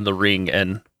on the ring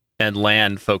and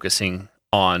Lan focusing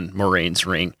on Moraine's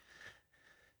ring.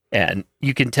 And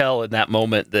you can tell in that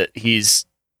moment that he's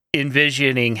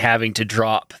envisioning having to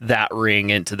drop that ring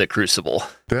into the crucible.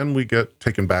 Then we get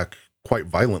taken back quite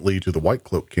violently to the White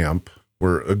Cloak camp,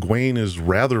 where Egwene is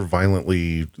rather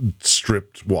violently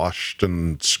stripped, washed,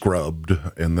 and scrubbed,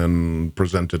 and then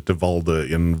presented to Valda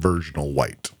in virginal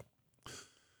white.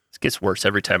 It gets worse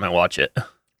every time I watch it.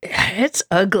 It's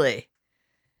ugly.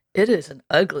 It is an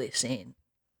ugly scene.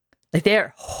 Like,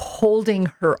 they're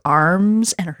holding her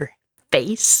arms and her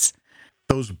face.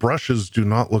 Those brushes do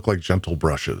not look like gentle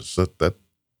brushes. That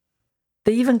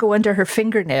They even go under her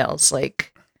fingernails,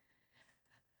 like,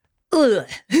 ugh.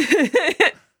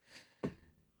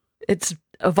 It's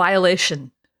a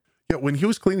violation. Yeah, when he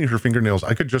was cleaning her fingernails,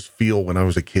 I could just feel when I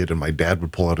was a kid and my dad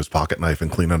would pull out his pocket knife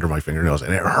and clean under my fingernails,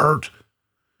 and it hurt.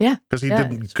 Yeah.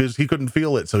 Because he couldn't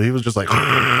feel it, so he was just like,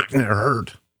 and it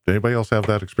hurt. Did anybody else have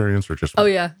that experience, or just? Oh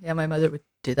yeah, my mother would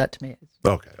do that to me.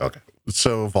 Okay.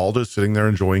 So Valda's sitting there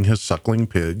enjoying his suckling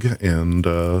pig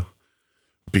and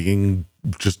being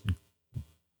just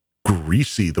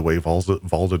greasy the way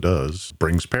Valda does.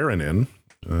 Brings Perrin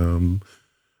in.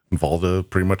 Valda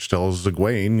pretty much tells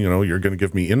Egwene, you're going to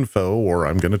give me info, or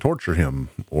I'm going to torture him,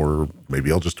 or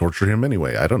maybe I'll just torture him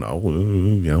anyway. I don't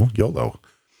know. YOLO.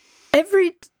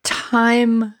 Every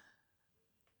time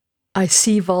I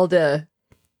see Valda,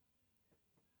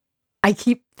 I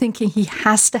keep thinking he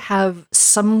has to have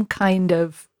some kind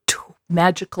of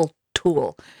magical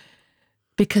tool,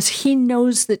 because he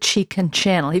knows that she can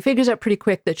channel. He figures out pretty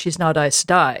quick that she's not Aes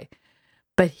Sedai,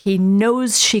 but he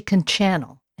knows she can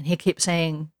channel, and he keeps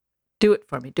saying, do it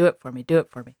for me, do it for me, do it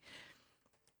for me.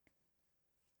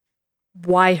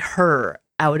 Why her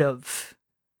out of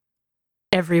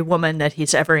every woman that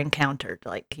he's ever encountered?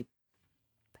 Like, he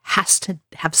has to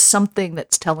have something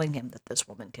that's telling him that this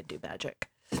woman can do magic.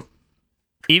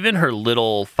 Even her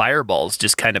little fireballs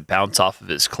just kind of bounce off of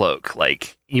his cloak.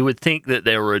 Like, you would think that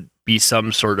there would be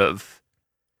some sort of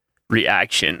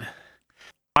reaction.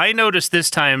 I noticed this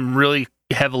time really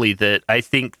heavily that I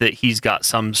think that he's got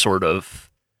some sort of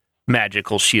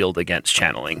magical shield against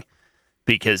channeling,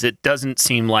 because it doesn't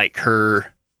seem like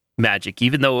her magic,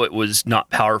 even though it was not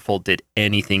powerful, did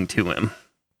anything to him.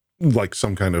 Like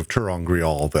some kind of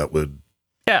Turangrial that would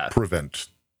prevent.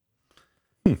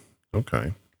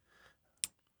 Okay.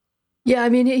 Yeah, I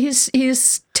mean,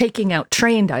 he's taking out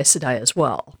trained Aes Sedai as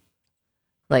well.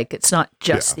 Like, it's not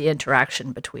just the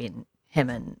interaction between him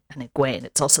and Egwene.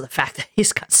 It's also the fact that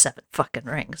he's got 7 fucking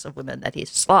rings of women that he's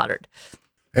slaughtered.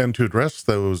 And to address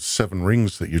those 7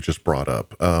 rings that you just brought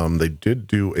up, they did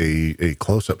do a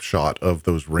close-up shot of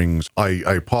those rings.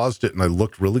 I paused it and I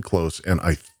looked really close, and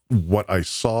what I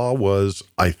saw was,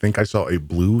 I think I saw a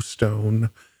blue stone,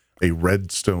 a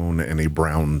red stone, and a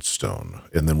brown stone.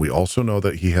 And then we also know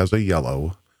that he has a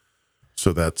yellow.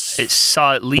 So that's it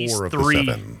saw at least 4 of 3.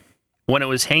 the 7. When it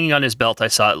was hanging on his belt, I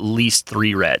saw at least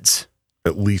 3 reds.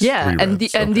 At least 3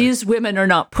 reds. And these women are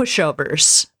not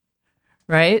pushovers,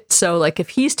 right? So, like, if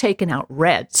he's taken out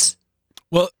reds.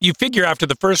 Well, you figure after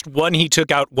the first one he took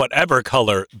out whatever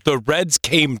color, the reds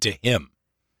came to him.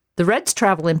 The reds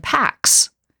travel in packs.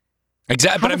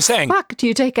 Exactly, but I'm saying, fuck do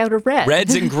you take out a red?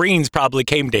 Reds and greens probably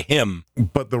came to him.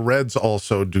 But the reds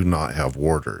also do not have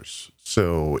warders.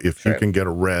 So if you can get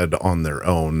a red on their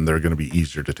own, they're going to be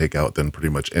easier to take out than pretty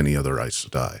much any other Aes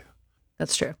Sedai.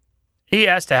 That's true. He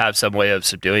has to have some way of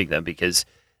subduing them, because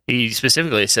he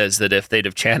specifically says that if they'd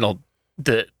have channeled,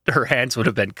 that her hands would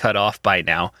have been cut off by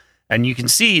now. And you can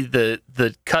see the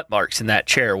cut marks in that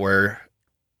chair where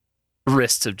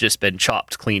wrists have just been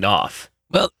chopped clean off.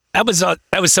 Well, that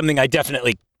was something I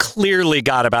definitely clearly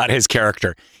got about his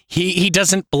character. He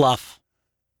doesn't bluff.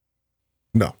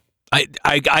 No.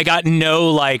 I got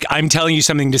no, like, I'm telling you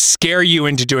something to scare you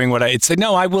into doing what I'd say.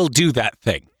 No, I will do that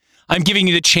thing. I'm giving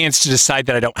you the chance to decide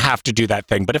that I don't have to do that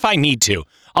thing. But if I need to,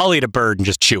 I'll eat a bird and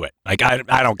just chew it. Like, I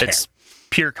don't care. It's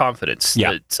pure confidence.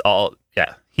 Yeah. It's all,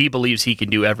 he believes he can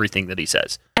do everything that he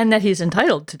says. And that he's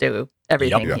entitled to do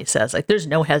everything Yep. he says. Like, there's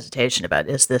no hesitation about,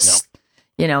 is this,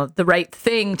 the right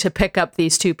thing to pick up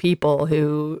these 2 people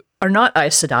who are not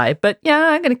Aes Sedai, but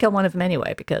I'm going to kill one of them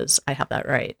anyway because I have that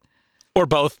right. Or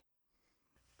both.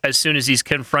 as soon as he's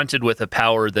confronted with a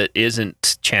power that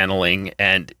isn't channeling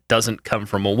and doesn't come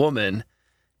from a woman,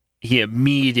 he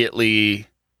immediately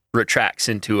retracts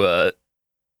into a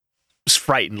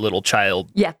frightened little child.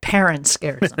 Yeah, Perrin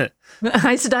scares him.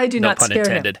 I said I do No not pun scare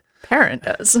intended. him. Perrin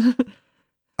does.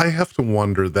 I have to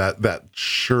wonder that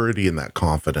surety and that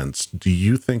confidence, do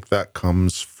you think that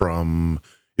comes from,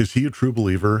 is he a true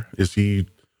believer? Is he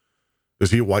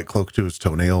a white cloak to his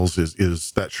toenails?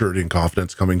 Is that surety and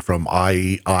confidence coming from,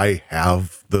 I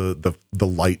have the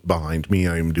light behind me,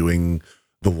 I am doing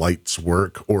the light's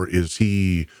work? Or is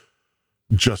he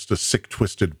just a sick,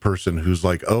 twisted person who's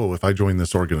like, oh, if I join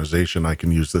this organization, I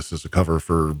can use this as a cover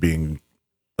for being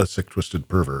a sick, twisted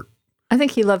pervert? I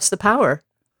think he loves the power.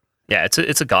 Yeah,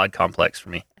 it's a god complex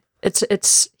for me.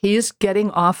 He's getting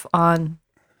off on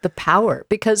the power,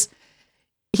 because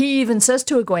he even says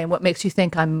to Egwene, what makes you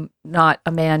think I'm not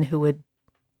a man who would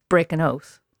break an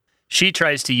oath? She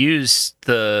tries to use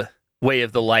the way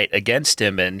of the light against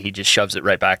him, and he just shoves it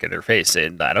right back in her face,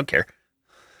 saying, I don't care.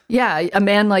 Yeah, a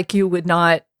man like you would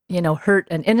not, hurt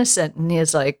an innocent. And he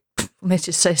is like, what makes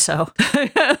you say so?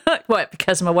 What,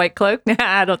 because I'm a white cloak? Nah,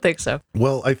 I don't think so.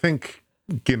 Well, I think,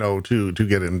 to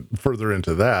get in further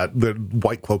into that, the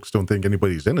white cloaks don't think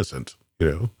anybody's innocent,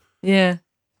 Yeah.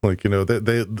 Like,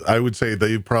 they I would say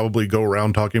they probably go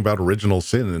around talking about original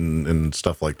sin and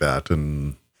stuff like that.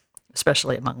 And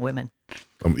Especially among women.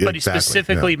 But he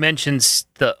specifically mentions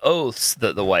the oaths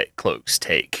that the white cloaks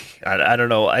take. I don't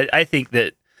know. I think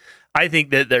that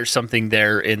there's something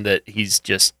there in that he's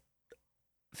just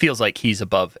feels like he's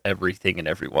above everything and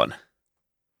everyone.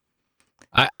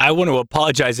 I want to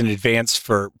apologize in advance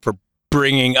for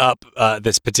bringing up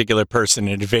this particular person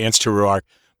in advance to Ruar,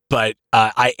 but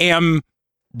I am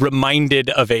reminded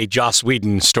of a Joss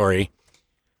Whedon story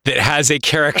that has a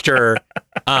character,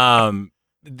 the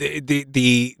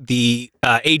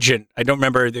agent. I don't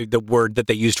remember the word that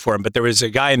they used for him, but there was a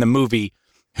guy in the movie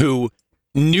who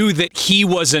knew that he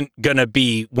wasn't going to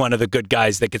be one of the good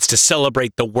guys that gets to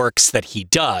celebrate the works that he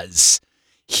does.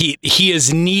 He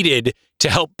is needed to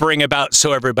help bring about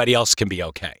so everybody else can be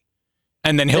okay.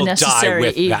 And then he'll die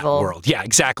with evil. That world. Yeah,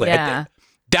 exactly. Yeah.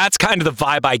 That's kind of the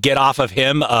vibe I get off of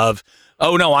him of,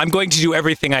 oh no, I'm going to do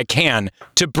everything I can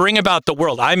to bring about the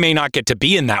world. I may not get to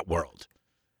be in that world,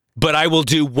 but I will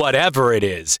do whatever it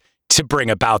is to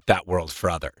bring about that world for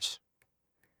others.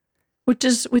 Which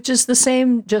is the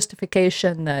same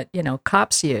justification that,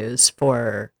 cops use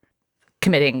for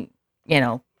committing,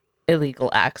 illegal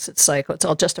acts. It's like, it's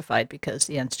all justified because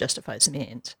the ends justifies the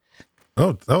means.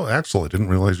 Oh, Axel, I didn't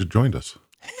realize you joined us.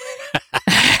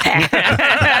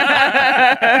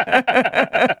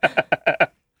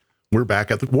 We're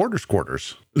back at the warder's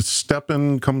quarters.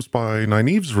 Stepan comes by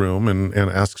Nynaeve's room and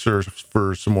asks her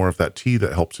for some more of that tea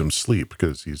that helps him sleep,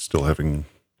 because he's still having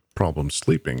problems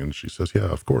sleeping. And she says,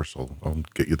 yeah, of course, I'll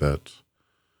get you that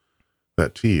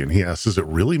tea. And he asks, is it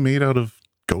really made out of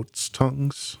goat's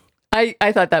tongues?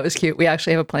 I thought that was cute. We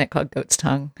actually have a plant called goat's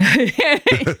tongue.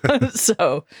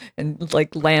 So, and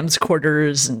like lamb's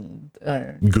quarters and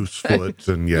goosefoot.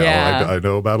 And yeah. I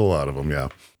know about a lot of them. Yeah.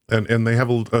 And they have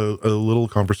a little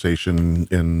conversation,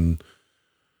 and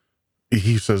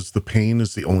he says, the pain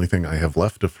is the only thing I have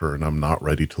left of her, and I'm not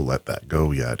ready to let that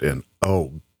go yet. And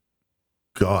oh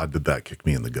God, did that kick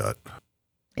me in the gut.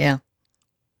 Yeah.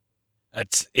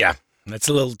 That's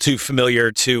a little too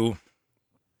familiar to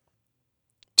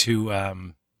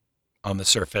on the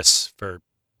surface for,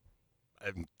 I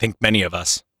think, many of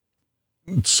us.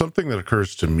 Something that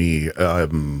occurs to me,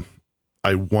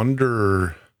 I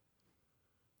wonder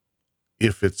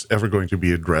if it's ever going to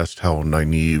be addressed how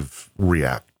Nynaeve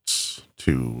reacts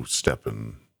to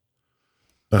Stepan.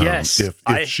 Yes.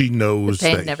 If she knows the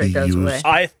pain that never he goes used...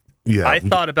 away. I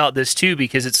thought about this too,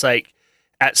 because it's like,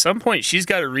 at some point she's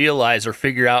got to realize or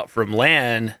figure out from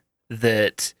Lan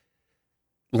that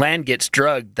Lan gets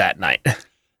drugged that night.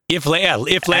 If Lan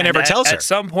ever tells her. At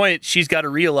some point she's got to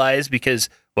realize, because,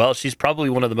 well, she's probably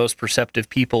one of the most perceptive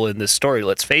people in this story,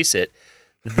 let's face it,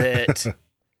 that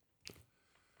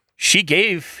she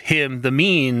gave him the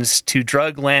means to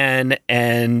drug Lan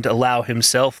and allow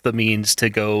himself the means to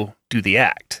go do the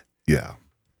act. Yeah.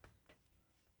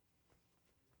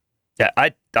 Yeah,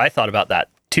 I thought about that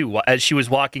too as she was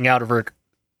walking out of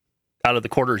the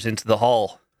quarters into the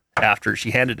hall after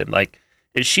she handed him. Like,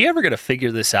 is she ever going to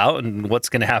figure this out, and what's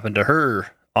going to happen to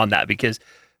her on that? Because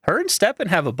her and Stepan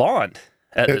have a bond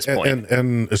at this point,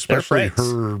 and especially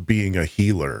her being a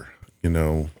healer.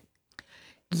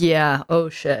 Yeah. Oh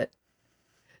shit.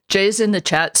 Jay's in the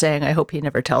chat saying, I hope he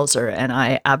never tells her, and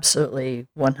I absolutely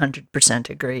 100%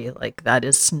 agree. Like, that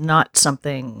is not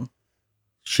something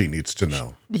she needs to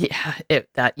know.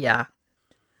 Yeah.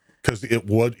 because it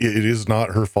is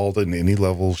not her fault in any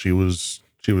level. She was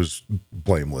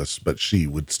blameless, but she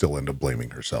would still end up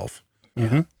blaming herself.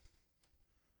 Mm-hmm.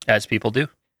 As people do.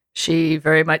 She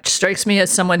very much strikes me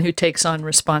as someone who takes on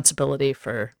responsibility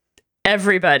for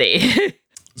everybody.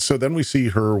 So then we see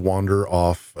her wander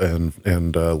off, and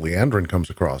Leandrin comes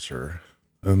across her,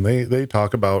 and they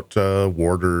talk about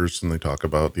warders, and they talk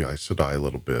about the Aes Sedai a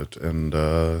little bit, and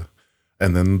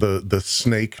then the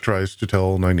snake tries to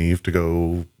tell Nynaeve to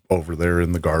go over there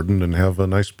in the garden and have a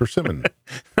nice persimmon.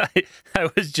 I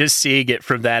was just seeing it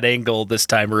from that angle this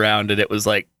time around, and it was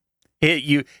like hit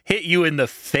you in the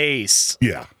face.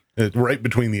 Yeah, right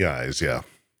between the eyes. Yeah,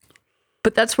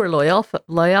 But that's where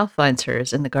Loyal finds her,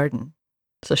 is in the garden.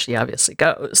 So she obviously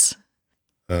goes.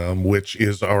 which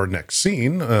is our next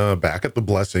scene. Back at the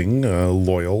blessing,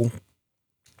 Loyal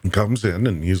comes in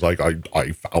and he's like,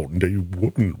 I found a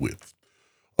woman with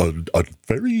a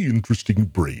very interesting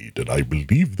braid, and I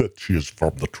believe that she is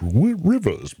from the Two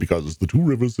Rivers, because the Two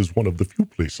Rivers is one of the few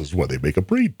places where they make a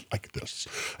braid like this,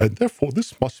 and therefore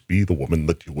this must be the woman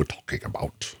that you were talking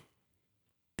about.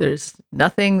 There's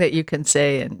nothing that you can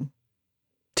say in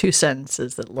 2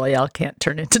 sentences that Loyal can't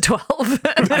turn into 12.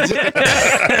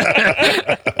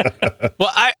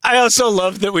 Well, I also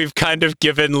love that we've kind of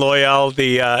given Loyal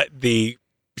the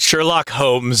Sherlock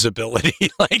Holmes ability.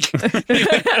 Like,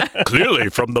 clearly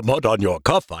from the mud on your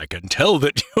cuff, I can tell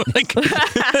that you like.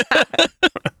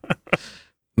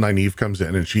 Nynaeve comes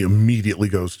in and she immediately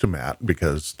goes to Matt,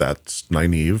 because that's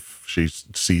Nynaeve. She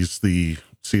sees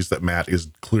that Matt is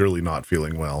clearly not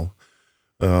feeling well.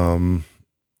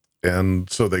 And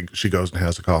so she goes and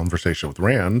has a conversation with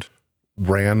Rand.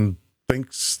 Rand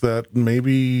thinks that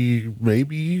maybe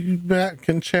Matt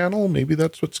can channel. Maybe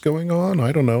that's what's going on.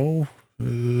 I don't know.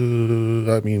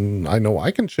 I mean, I know I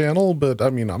can channel, but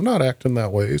I mean, I'm not acting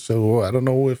that way. So I don't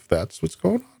know if that's what's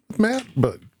going on with Matt,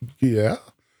 but yeah.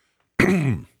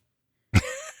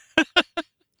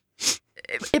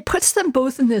 It puts them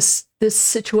both in this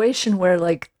situation where,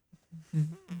 like,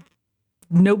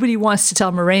 nobody wants to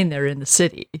tell Moraine they're in the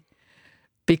city,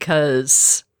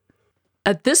 because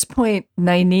at this point,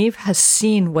 Nynaeve has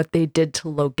seen what they did to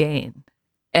Logain,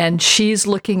 and she's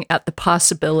looking at the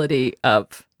possibility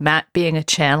of Matt being a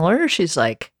channeler. She's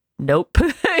like, nope,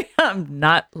 I'm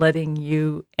not letting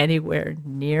you anywhere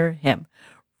near him.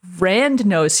 Rand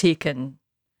knows he can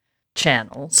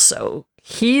channel, so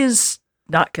he's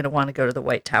not going to want to go to the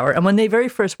White Tower. And when they very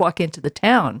first walk into the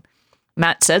town,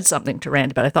 Matt said something to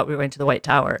Rand about, I thought we were going to the White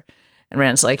Tower. And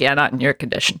Rand's like, yeah, not in your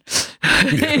condition.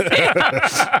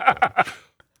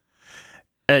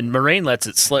 And Moraine lets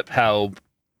it slip how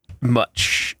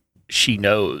much she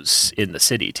knows in the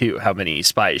city too, how many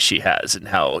spies she has and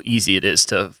how easy it is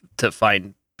to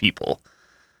find people.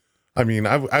 I mean,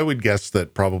 I would guess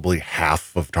that probably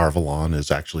half of Tarvalon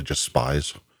is actually just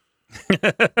spies.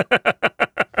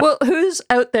 Well, who's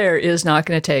out there is not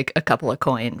going to take a couple of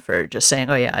coin for just saying,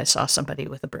 oh yeah, I saw somebody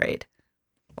with a braid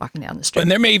walking down the street.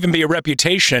 And there may even be a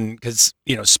reputation, because,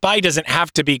 you know, spy doesn't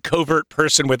have to be covert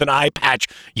person with an eye patch.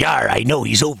 Yar, I know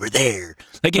he's over there.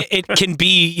 Like, it can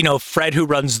be, you know, Fred who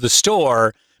runs the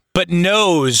store, but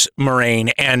knows Moraine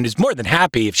and is more than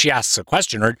happy if she asks a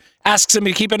question or asks him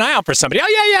to keep an eye out for somebody.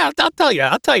 Oh, yeah, I'll tell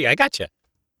you. I got you.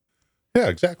 Yeah,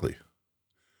 exactly.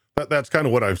 That's kind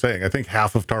of what I'm saying. I think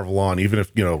half of Tarvalon, even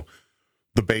if, you know,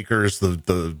 the bakers,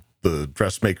 the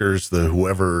dressmakers, the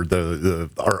whoever,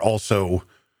 the are also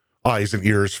eyes and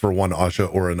ears for one Aja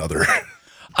or another.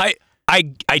 I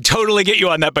totally get you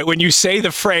on that, but when you say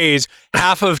the phrase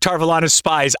half of Tarvalon is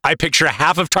spies, I picture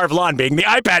half of Tarvalon being the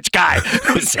eye patch guy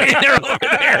who's sitting there over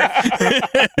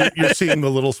there. You're seeing the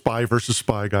little spy versus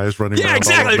spy guys running around. Yeah,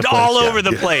 exactly. All over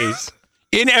the place. All over the place.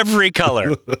 In every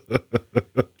color.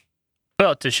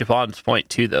 Well, to Siobhan's point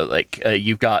too, though, like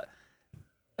you've got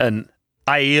an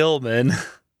Aielman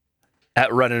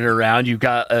at running around. You've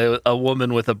got a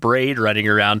woman with a braid running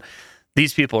around.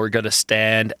 These people are going to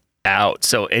stand out.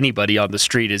 So anybody on the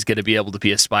street is going to be able to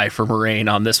be a spy for Moraine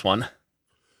on this one.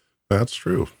 That's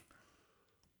true.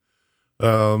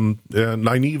 And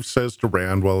Nynaeve says to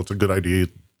Rand, well, it's a good idea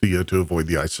to avoid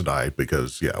the Aes Sedai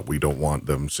because, yeah, we don't want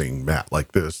them seeing Matt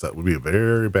like this. That would be a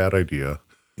very bad idea.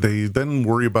 They then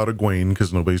worry about Egwene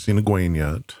because nobody's seen Egwene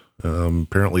yet.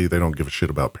 Apparently they don't give a shit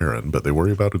about Perrin, but they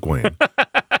worry about Egwene.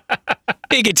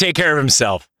 He could take care of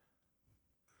himself.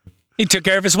 He took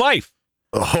care of his wife.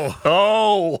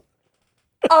 Oh.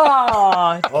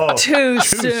 Oh, too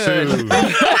soon.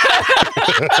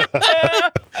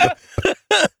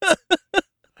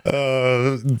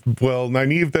 Well,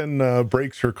 Nynaeve then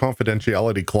breaks her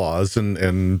confidentiality clause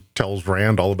and tells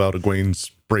Rand all about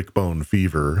Egwene's breakbone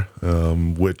fever,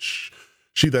 which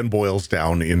she then boils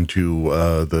down into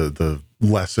the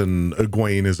lesson: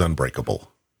 Egwene is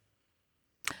unbreakable.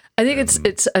 I think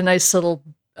it's a nice little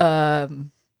nice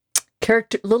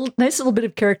little bit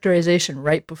of characterization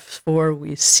right before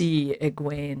we see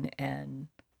Egwene and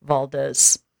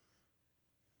Valda's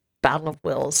battle of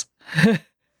wills.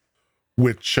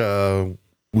 Which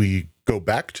we go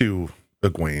back to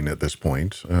Egwene at this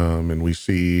point, and we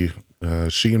see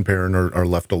she and Perrin are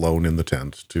left alone in the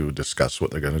tent to discuss what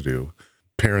they're going to do.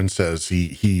 Perrin says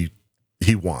he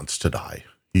wants to die.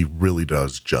 He really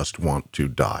does just want to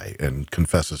die, and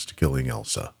confesses to killing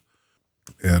Elsa.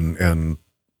 And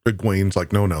Egwene's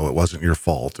like, no, it wasn't your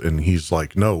fault. And he's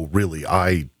like, no, really,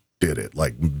 I did it.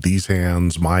 Like, these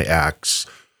hands, my axe,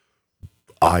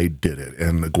 I did it.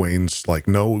 And Egwene's like,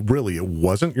 no, really, it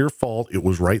wasn't your fault. It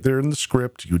was right there in the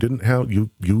script. You didn't have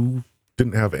you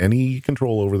didn't have any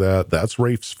control over that. That's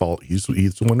Rafe's fault. He's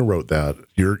the one who wrote that.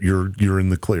 You're in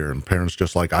the clear. And Perrin's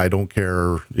just like, I don't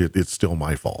care. It's still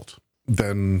my fault.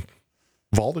 Then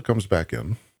Valda comes back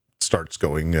in, starts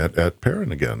going at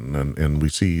Perrin again, and we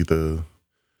see the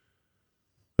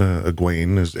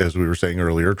Egwene, as we were saying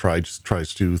earlier, tries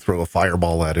to throw a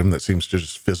fireball at him that seems to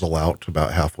just fizzle out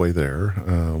about halfway there.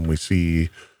 We see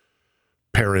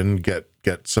Perrin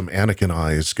get some Anakin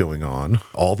eyes going on.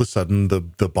 All of a sudden, the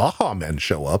Baja Men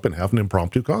show up and have an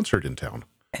impromptu concert in town.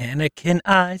 Anakin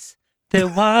eyes, they're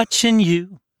watching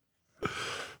you.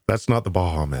 That's not the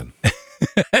Baja Men.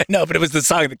 No, but it was the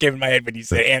song that came in my head when you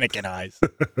said Anakin eyes.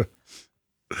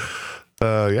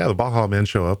 Yeah, the Baja Men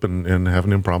show up and have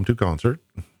an impromptu concert.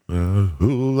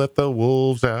 Who let the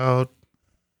wolves out?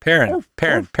 Perrin.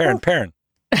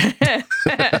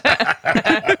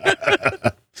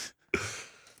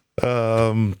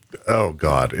 Oh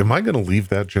God, am I going to leave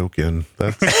that joke in?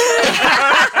 That's...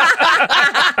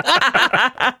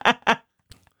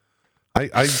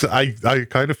 I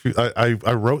kind of feel,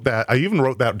 I wrote that. I even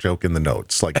wrote that joke in the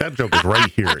notes. Like, that joke is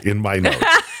right here in my notes.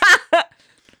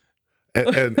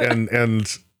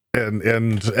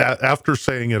 And after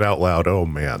saying it out loud, oh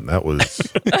man, that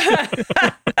was.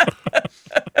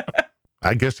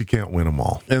 I guess you can't win them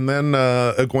all. And then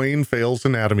Egwene fails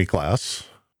anatomy class.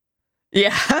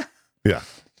 Yeah. Yeah.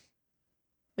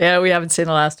 Yeah, we haven't seen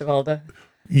the last of Valda.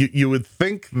 You would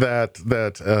think that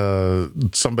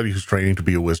somebody who's training to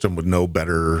be a wisdom would know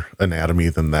better anatomy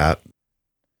than that.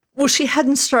 Well, she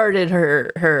hadn't started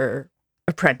her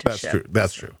apprenticeship.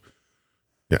 That's true.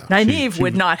 Yeah. Nynaeve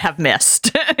would not have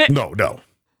missed. No.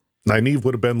 Nynaeve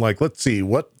would have been like, let's see,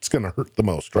 what's going to hurt the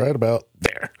most, right about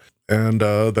there. And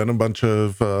then a bunch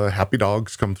of happy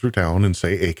dogs come through town and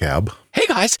say ACAB. Hey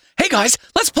guys,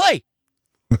 let's play.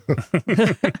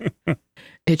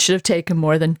 It should have taken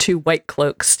more than 2 white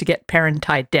cloaks to get Perrin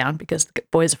tied down, because the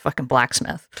boy's a fucking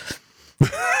blacksmith.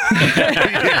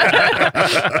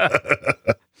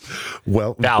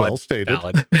 Well stated.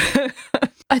 Valid.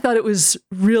 I thought it was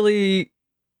really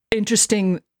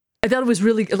interesting. I thought it was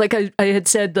really, like I had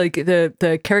said, like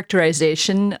the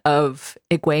characterization of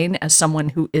Egwene as someone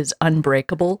who is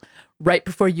unbreakable right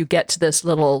before you get to this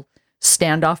little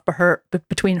standoff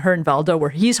between her and Valda, where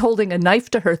he's holding a knife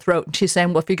to her throat and she's saying,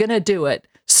 well, if you're going to do it,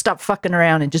 stop fucking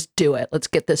around and just do it. Let's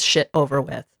get this shit over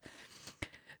with.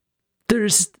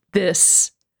 There's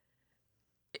this...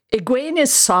 Egwene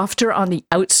is softer on the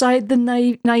outside than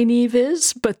Nynaeve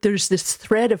is, but there's this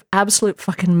thread of absolute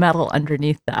fucking metal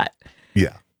underneath that.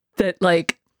 Yeah. That,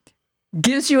 like,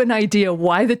 gives you an idea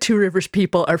why the Two Rivers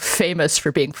people are famous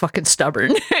for being fucking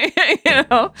stubborn. You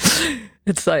know?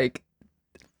 It's like...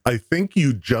 I think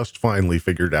you just finally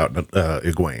figured out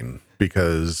Egwene,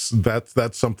 because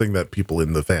that's something that people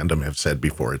in the fandom have said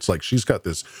before. It's like, she's got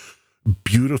this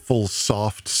beautiful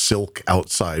soft silk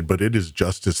outside, but it is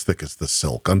just as thick as the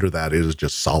silk. Under that is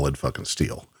just solid fucking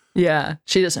steel. Yeah,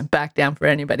 she doesn't back down for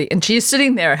anybody. And she's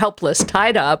sitting there helpless,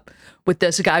 tied up with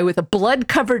this guy with a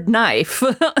blood-covered knife.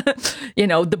 You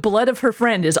know, the blood of her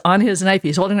friend is on his knife.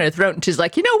 He's holding her throat, and she's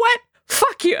like, you know what?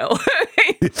 Fuck you.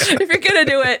 If you're going to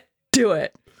do it, do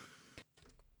it.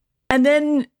 And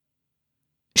then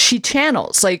she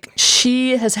channels. Like,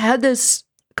 she has had this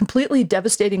completely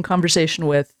devastating conversation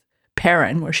with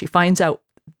Perrin, where she finds out,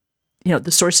 you know,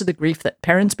 the source of the grief that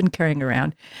Perrin's been carrying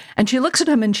around. And she looks at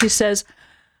him and she says,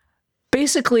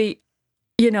 basically,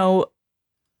 you know,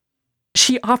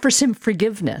 she offers him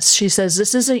forgiveness. She says,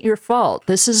 this isn't your fault.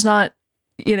 This is not,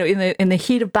 you know, in the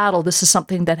heat of battle, this is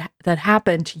something that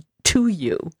happened to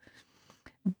you,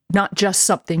 not just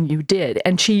something you did.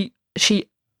 And she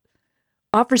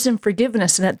offers him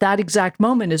forgiveness. And at that exact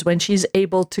moment is when she's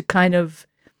able to kind of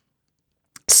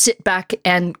sit back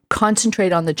and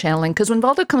concentrate on the channeling. Because when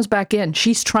Valda comes back in,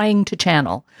 she's trying to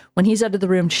channel. When he's out of the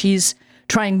room, she's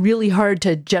trying really hard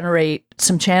to generate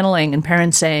some channeling, and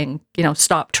parents saying,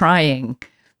 stop trying.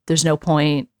 There's no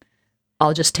point.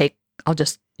 I'll just take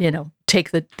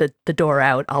the door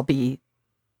out. I'll be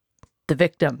the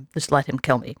victim. Just let him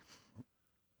kill me.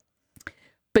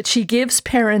 But she gives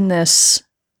Perrin this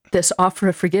offer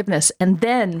of forgiveness, and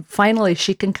then finally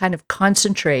she can kind of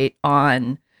concentrate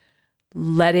on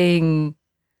letting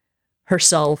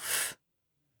herself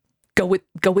go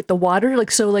with the water.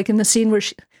 Like in the scene where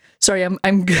sorry,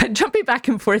 I'm jumping back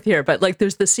and forth here, but like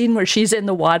there's the scene where she's in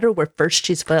the water where first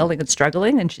she's flailing and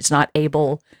struggling and she's not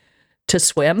able to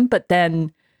swim, but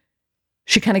then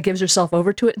she kind of gives herself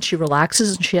over to it and she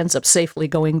relaxes and she ends up safely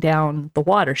going down the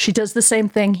water. She does the same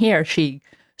thing here. She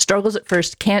struggles at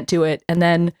first, can't do it, and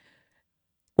then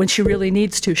when she really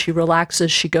needs to, she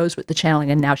relaxes, she goes with the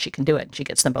channeling, and now she can do it, and she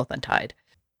gets them both untied.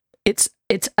 It's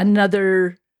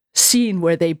another scene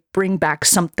where they bring back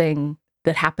something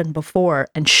that happened before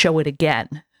and show it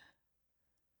again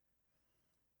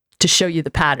to show you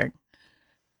the pattern.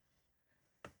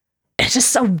 It's just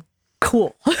so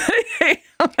cool.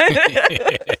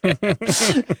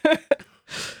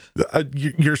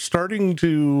 You're starting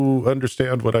to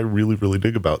understand what I really, really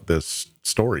dig about this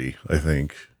story. I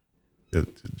think, the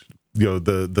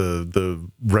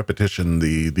repetition,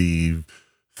 the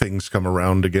things come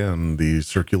around again, the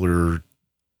circular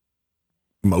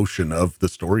motion of the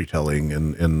storytelling,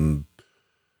 and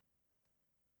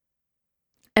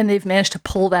they've managed to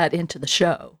pull that into the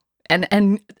show, and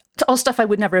it's all stuff I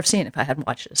would never have seen if I hadn't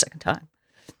watched it a second time.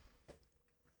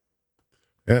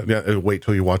 Yeah. Wait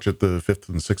till you watch it the 5th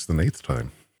and 6th and 8th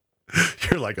time.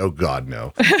 You're like, oh God,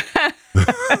 no.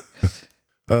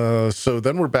 So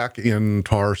then we're back in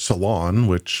Tar Salon,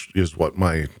 which is what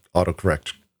my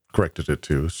autocorrect corrected it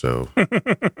to. So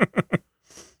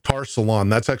Tar Salon,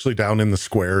 that's actually down in the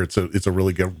square. It's a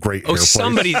really great. Oh,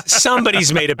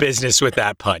 somebody's made a business with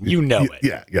that pun. You know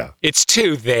it. Yeah. It's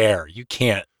two there. You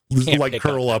can't like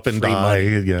curl up and die.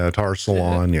 Money. Yeah, Tar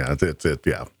Salon. Yeah, it's it.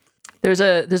 Yeah. There's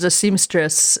a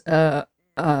seamstress on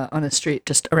a street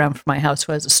just around from my house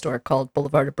who has a store called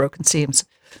Boulevard of Broken Seams.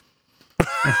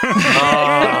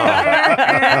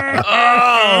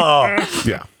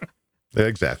 Yeah,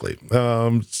 exactly.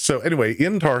 So anyway,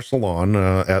 in Tar Salon,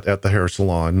 at the hair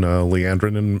salon,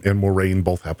 Leandrin and Moraine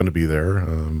both happen to be there.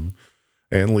 And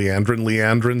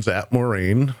Leandrin's at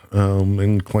Moraine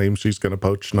and claims she's going to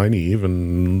poach Nynaeve,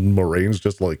 and Moraine's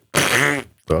just like,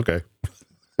 okay.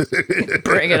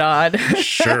 Bring it on.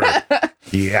 Sure.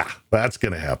 Yeah, that's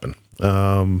going to happen.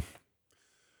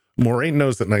 Moraine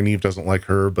knows that Nynaeve doesn't like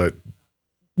her, but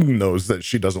knows that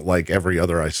she doesn't like every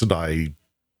other Aes Sedai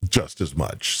just as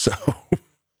much. So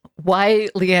why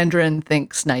Leandrin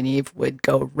thinks Nynaeve would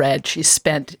go red. She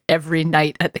spent every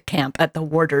night at the camp at the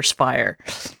warder's fire.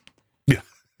 Yeah.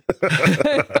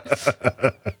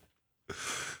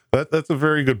 That's a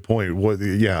very good point.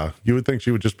 Yeah, you would think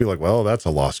she would just be like, well, that's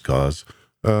a lost cause.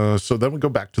 So then we go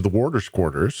back to the warder's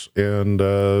quarters, and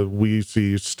we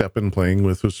see Steppen playing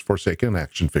with his Forsaken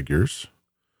action figures.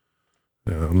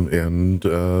 And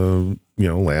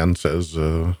Lan says,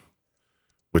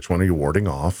 which one are you warding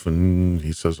off? And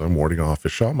he says, I'm warding off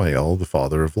Ishamael, the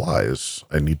father of lies.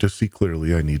 I need to see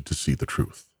clearly. I need to see the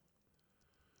truth.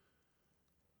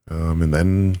 And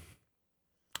then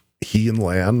he and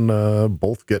Lan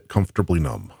both get comfortably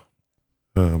numb.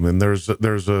 And there's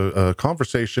a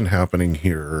conversation happening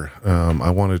here.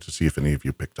 I wanted to see if any of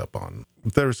you picked up on.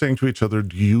 They're saying to each other,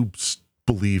 do you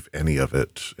believe any of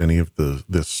it? Any of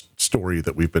this story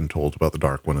that we've been told about the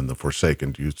Dark One and the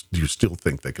Forsaken? Do you still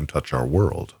think they can touch our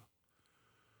world?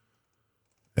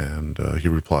 And he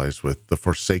replies with, the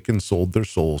Forsaken sold their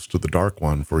souls to the Dark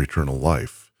One for eternal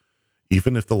life.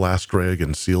 Even if the last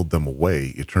dragon sealed them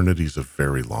away, eternity's a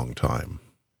very long time.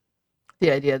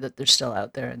 The idea that they're still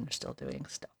out there and they're still doing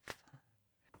stuff.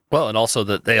 Well, and also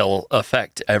that they'll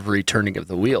affect every turning of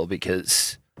the wheel,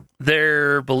 because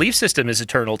their belief system is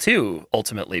eternal too,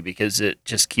 ultimately, because it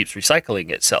just keeps recycling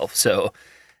itself. So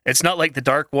it's not like the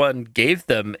Dark One gave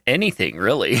them anything,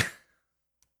 really,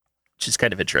 which is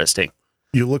kind of interesting.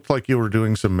 You looked like you were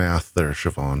doing some math there,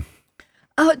 Siobhan.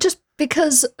 Just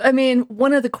because, I mean,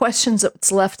 one of the questions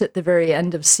that's left at the very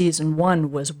end of season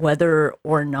 1 was whether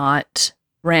or not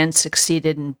Rand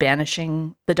succeeded in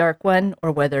banishing the Dark One,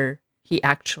 or whether he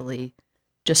actually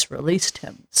just released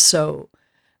him. So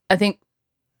I think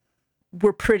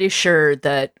we're pretty sure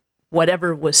that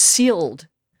whatever was sealed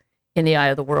in the Eye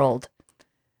of the World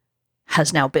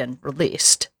has now been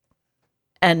released.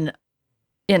 And,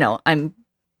 I'm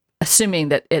assuming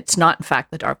that it's not, in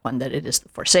fact, the Dark One, that it is the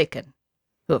Forsaken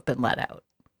who have been let out.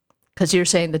 Because you're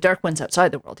saying the Dark One's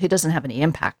outside the world. He doesn't have any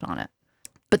impact on it.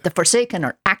 But the Forsaken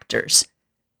are actors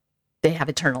they have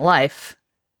eternal life,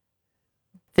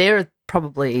 they're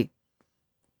probably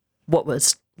what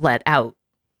was let out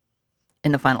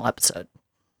in the final episode.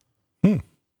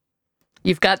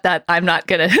 You've got that. I'm not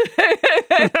gonna.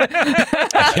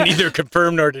 I can neither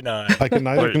confirm nor deny. I can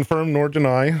neither confirm nor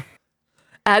deny.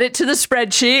 Add it to the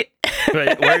spreadsheet.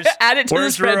 Wait, where's Add it to the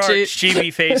where's Ruark's spreadsheet.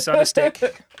 chibi face on a stick?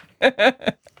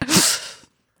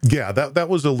 Yeah, that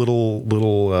was a little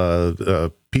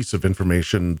piece of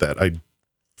information that I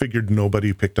figured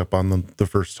nobody picked up on the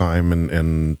first time,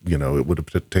 and you know, it would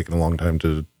have taken a long time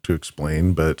to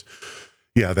explain. But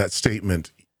yeah, that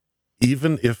statement,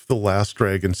 even if the last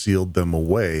dragon sealed them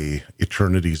away,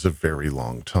 eternity's a very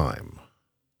long time.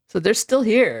 So they're still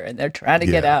here and they're trying to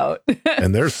get out.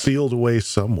 And they're sealed away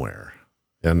somewhere.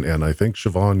 And I think,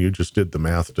 Siobhan, you just did the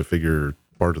math to figure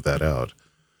part of that out.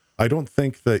 I don't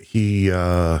think that he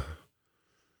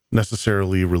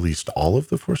necessarily released all of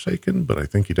the Forsaken, but I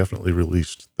think he definitely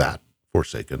released that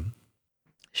Forsaken.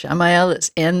 Shamael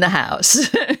is in the house.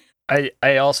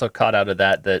 I also caught out of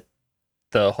that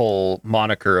the whole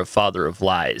moniker of Father of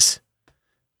Lies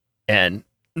and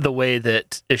the way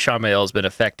that Ishamael has been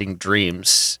affecting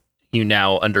dreams, you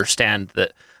now understand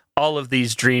that all of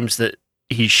these dreams that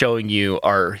he's showing you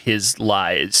are his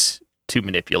lies to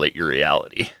manipulate your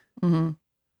reality. Mm-hmm.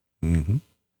 Mm-hmm.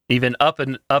 Even up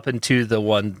into the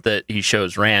one that he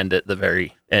shows Rand at the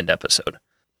very end episode.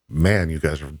 Man, you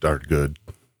guys are good.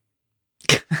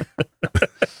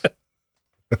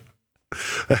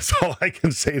 That's all I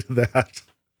can say to that.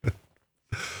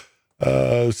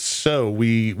 So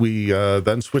we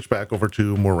then switch back over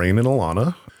to Moraine and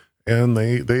Alana, and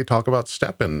they talk about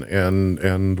Steppen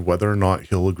and whether or not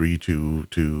he'll agree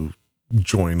to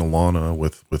join Alana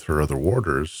with her other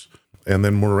warders. And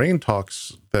then Moraine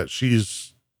talks that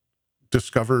she's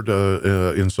discovered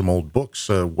in some old books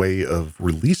a way of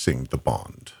releasing the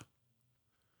bond.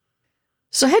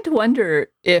 So I had to wonder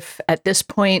if at this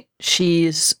point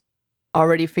she's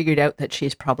already figured out that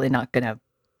she's probably not going to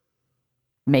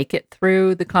make it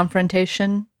through the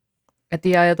confrontation at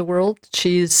the Eye of the World.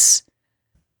 Because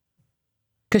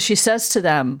she says to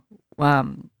them,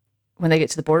 when they get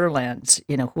to the Borderlands,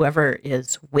 you know, whoever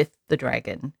is with the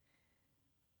dragon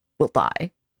will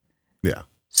die. Yeah.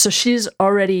 So she's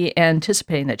already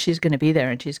anticipating that she's going to be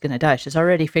there and she's going to die. She's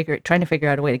already trying to figure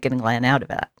out a way to get Lan out of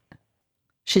that.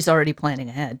 She's already planning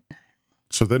ahead.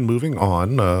 So then moving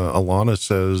on, Alana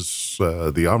says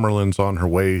the Amerlin's on her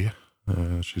way.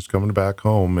 She's coming back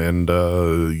home, and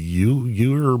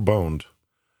you're boned.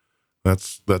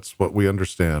 That's what we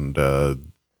understand.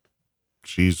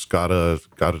 She's got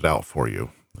it out for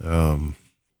you, and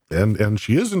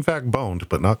she is in fact boned,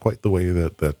 but not quite the way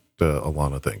that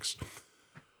Alana thinks.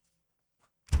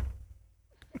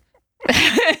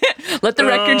 Let the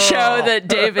record show that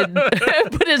David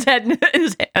put his head in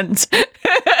his hands.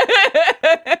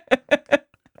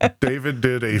 David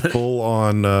did a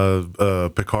full-on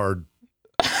Picard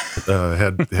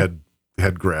head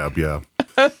grab, yeah.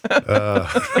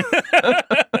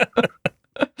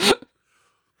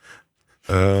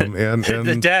 And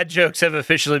the dad jokes have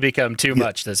officially become too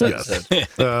much this episode. Yes.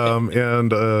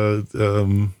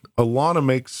 Alana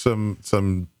makes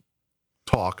some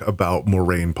talk about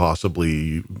Moraine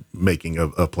possibly making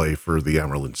a play for the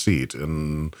Amerlin seat,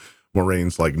 and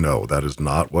Moraine's like, no, that is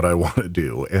not what I want to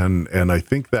do. And I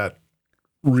think that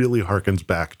really harkens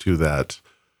back to that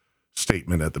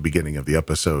statement at the beginning of the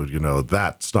episode, you know,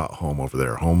 that's not home over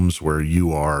there. Home's where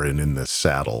you are and in this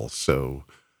saddle. So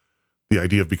the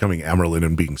idea of becoming Amerlin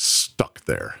and being stuck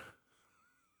there.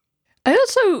 I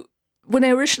also, when I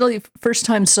originally first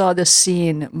time saw this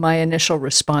scene, my initial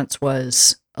response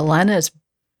was, Alana is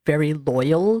very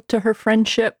loyal to her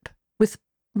friendship with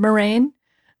Moraine.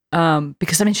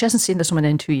 Because I mean, she hasn't seen this woman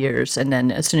in 2 years, and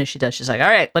then as soon as she does, she's like, "All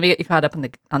right, let me get you caught up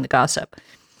on the gossip."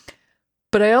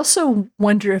 But I also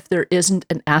wonder if there isn't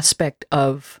an aspect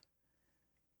of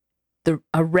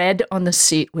a red on the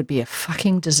seat would be a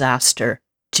fucking disaster.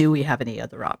 Do we have any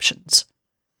other options?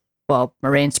 Well,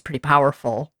 Moraine's pretty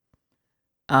powerful,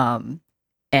 and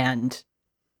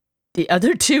the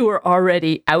other two are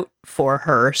already out for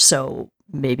her, so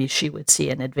maybe she would see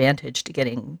an advantage to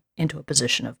getting into a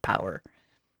position of power.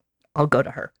 I'll go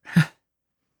to her. It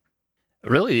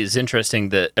really is interesting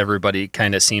that everybody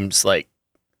kind of seems like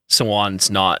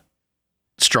Swan's not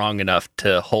strong enough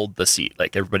to hold the seat.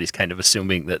 Like everybody's kind of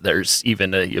assuming that there's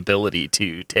even a ability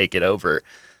to take it over.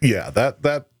 Yeah,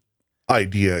 that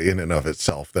idea in and of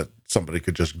itself that somebody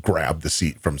could just grab the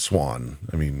seat from Swan.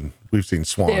 I mean, we've seen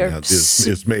Swan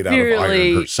is made out of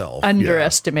iron herself.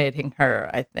 Underestimating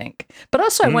her, I think. But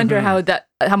also I wonder how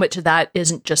much of that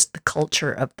isn't just the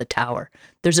culture of the tower.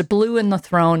 There's a blue in the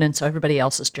throne, and so everybody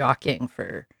else is jockeying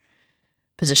for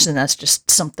position. That's just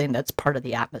something that's part of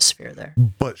the atmosphere there.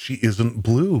 But she isn't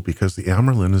blue because the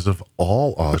Amerlin is of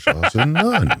all Ajahs and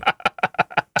none.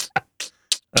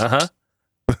 Uh-huh.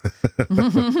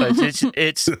 But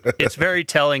it's very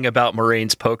telling about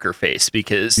Moraine's poker face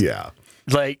because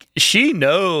like she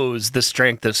knows the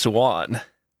strength of Swan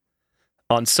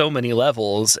on so many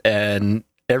levels, and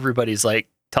everybody's like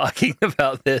talking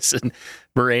about this, and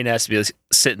Moraine has to be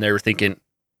sitting there thinking,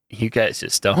 you guys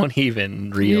just don't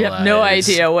even realize. You have no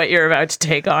idea what you're about to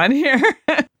take on here.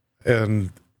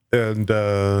 and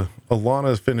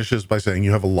Alana finishes by saying,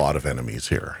 you have a lot of enemies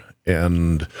here.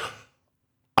 And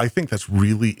I think that's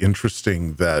really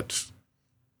interesting that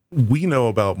we know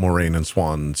about Moraine and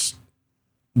Swan's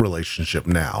relationship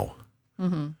now.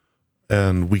 Mm-hmm.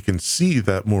 And we can see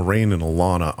that Moraine and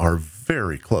Alana are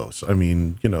very close. I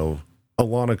mean, you know,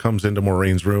 Alana comes into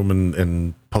Moraine's room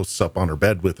and posts up on her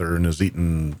bed with her and is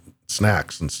eating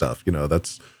snacks and stuff. You know,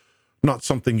 that's not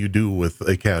something you do with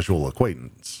a casual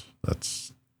acquaintance.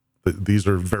 These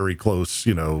are very close,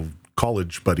 you know,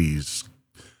 college buddies.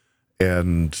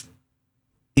 And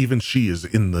even she is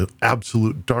in the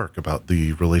absolute dark about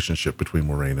the relationship between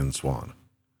Moraine and Swan.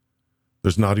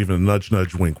 There's not even a nudge,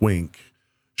 nudge, wink, wink.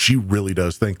 She really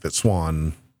does think that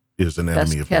Swan is an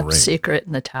enemy of Moraine. Best kept secret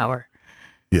in the tower.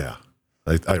 Yeah,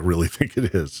 I really think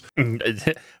it is.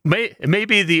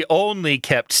 Maybe the only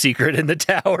kept secret in the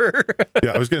tower.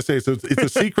 Yeah, I was going to say, so it's a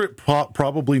secret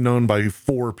probably known by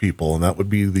 4 people, and that would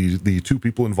be the 2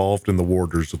 people involved and the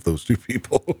warders of those 2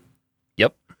 people.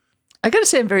 Yep. I got to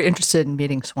say, I'm very interested in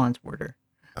meeting Swan's warder.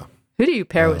 Yeah. Who do you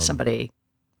pair with somebody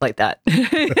like that?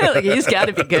 Like, he's got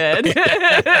to be good.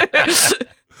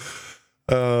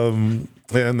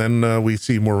 And then we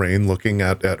see Moraine looking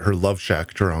at her love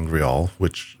shack ter'angreal,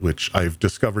 which I've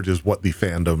discovered is what the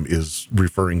fandom is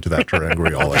referring to that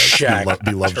ter'angreal as.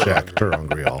 The love shack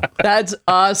ter'angreal. That's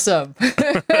awesome.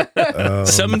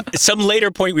 Some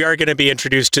later point we are going to be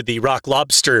introduced to the rock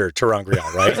lobster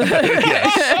ter'angreal, right?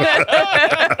 Yes.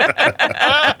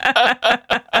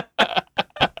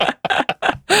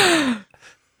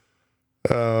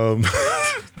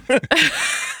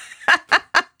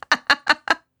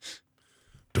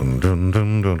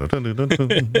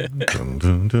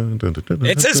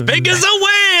 It's as big as a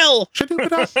whale. Here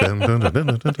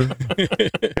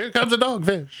comes a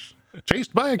dogfish,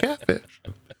 chased by a catfish,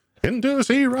 into a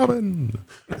sea robin.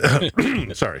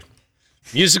 Sorry.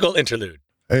 Musical interlude.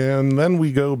 And then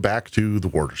we go back to the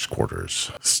warder's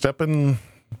quarters. Steppen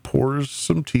pours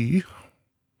some tea,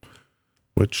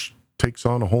 which takes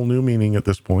on a whole new meaning at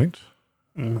this point.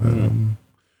 Mm-hmm.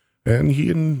 And he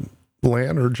and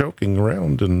Lan are joking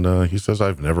around, and he says,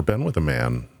 I've never been with a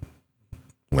man.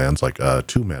 Lan's like,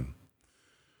 2 men.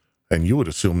 And you would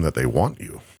assume that they want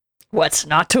you. What's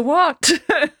not to want?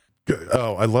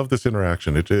 Oh, I love this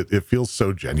interaction. It feels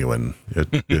so genuine.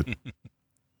 It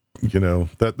you know,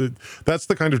 that's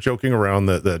the kind of joking around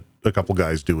that a couple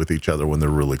guys do with each other when they're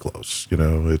really close. You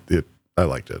know, I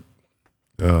liked it.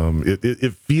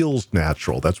 It feels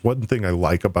natural. That's one thing I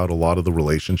like about a lot of the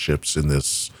relationships in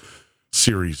this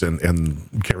series and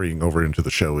carrying over into the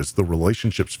show is the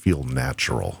relationships feel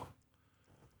natural.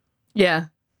 Yeah.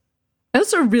 I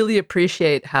also really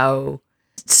appreciate how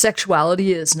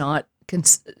sexuality is not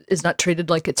treated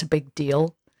like it's a big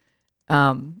deal.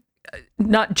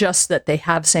 Not just that they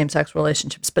have same-sex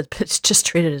relationships, but it's just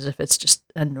treated as if it's just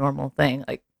a normal thing.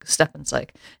 Like Steppen's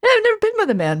like, I've never been with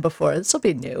a man before. This will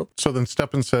be new. So then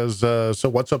Steppen says, so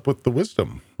what's up with the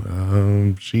wisdom?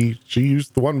 She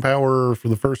used the 1 power for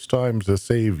the first time to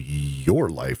save your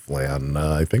life, Lan.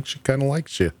 I think she kind of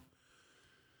likes you.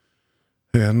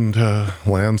 And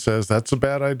Lan says, that's a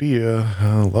bad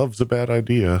idea. Love's a bad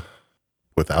idea.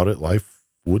 Without it, life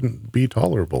wouldn't be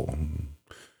tolerable.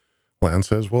 Lan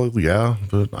says, well, yeah,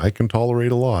 but I can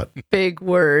tolerate a lot. Big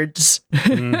words.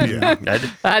 Yeah.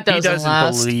 That doesn't he doesn't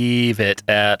last. believe it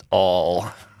at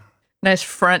all. Nice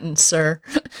frontin', sir.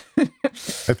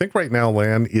 I think right now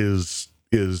Lan is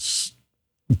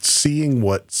seeing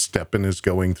what Steppen is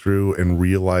going through and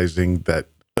realizing that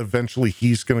eventually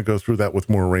he's going to go through that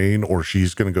with Moraine, or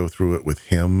she's going to go through it with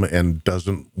him, and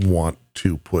doesn't want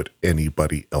to put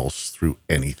anybody else through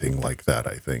anything like that,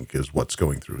 I think, is what's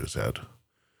going through his head.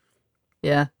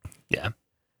 Yeah. Yeah.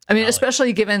 I mean,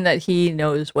 especially given that he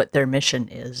knows what their mission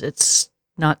is. It's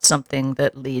not something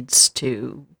that leads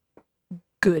to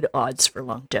good odds for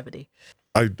longevity.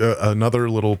 Another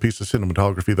little piece of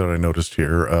cinematography that I noticed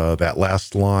here, that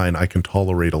last line, "I can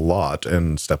tolerate a lot,"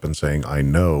 and Stepan saying, "I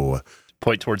know."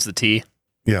 Point towards the T.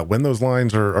 Yeah, when those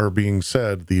lines are being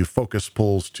said, the focus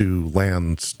pulls to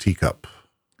Lan's teacup.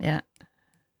 Yeah.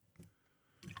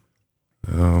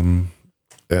 And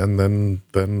then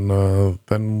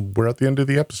we're at the end of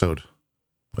the episode.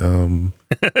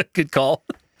 Good call.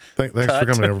 Thanks for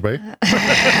coming, everybody.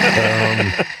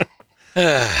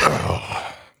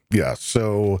 Yeah,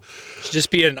 so Should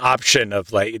just be an option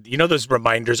of like, those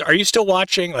reminders. Are you still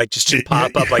watching? Like, just to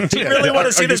pop up. Like, do you really want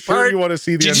to see Are you this sure part? you want to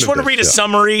see the Do you end just of want to this? read a Yeah.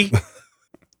 summary?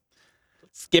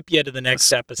 Skip you to the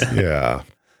next episode. Yeah.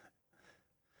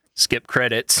 Skip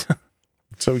credits.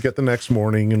 So we get the next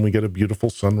morning, and we get a beautiful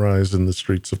sunrise in the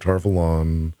streets of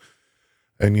Tarvalon.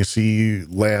 And you see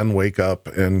Lan wake up,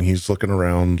 and he's looking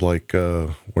around like,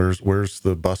 where's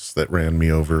the bus that ran me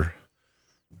over?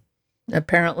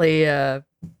 Apparently,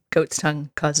 goat's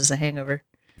tongue causes a hangover.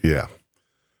 Yeah.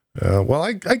 Well,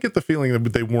 I get the feeling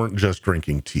that they weren't just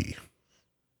drinking tea.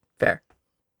 Fair.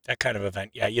 That kind of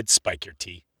event. Yeah, you'd spike your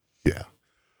tea. Yeah.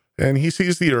 And he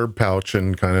sees the herb pouch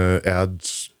and kind of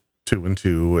adds 2 and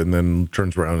 2, and then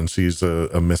turns around and sees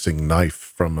a missing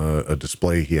knife from a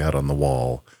display he had on the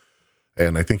wall.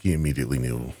 And I think he immediately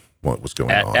knew what was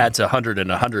going on. Adds 100 and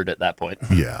 100 at that point.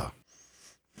 Yeah.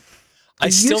 I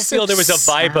still use feel of there was a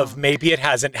vibe of sound. maybe it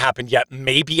hasn't happened yet.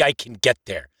 Maybe I can get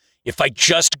there. If I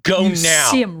just go You now.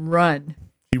 see him run.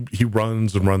 He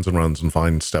runs and runs and runs and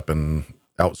finds Stepan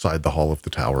outside the hall of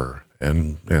the tower,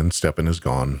 and Stepan is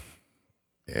gone.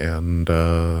 And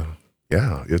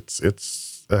yeah,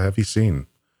 it's a heavy scene.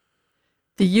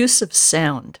 The use of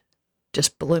sound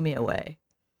just blew me away.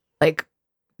 Like,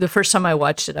 the first time I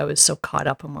watched it, I was so caught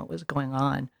up in what was going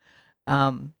on.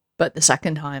 But the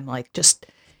second time, like, just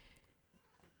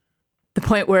the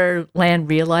point where Lan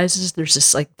realizes there's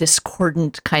this like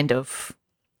discordant kind of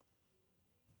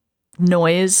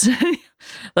noise,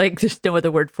 like there's no other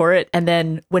word for it. And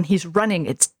then when he's running,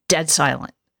 it's dead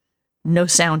silent, no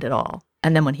sound at all.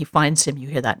 And then when he finds him, you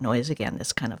hear that noise again,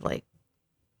 this kind of like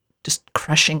just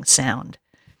crushing sound.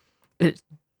 It's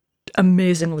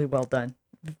amazingly well done.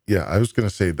 Yeah, I was going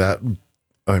to say that.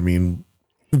 I mean,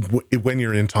 when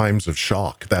you're in times of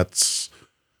shock, that's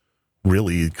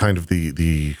really kind of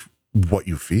the what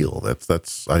you feel.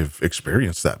 That's I've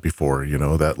experienced that before.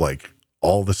 That like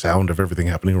all the sound of everything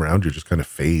happening around you just kind of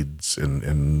fades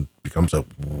and becomes a,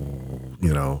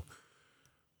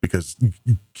 because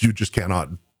you just cannot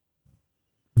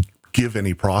give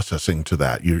any processing to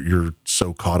that. You're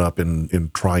so caught up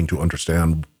in trying to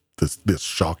understand this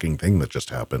shocking thing that just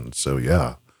happened. So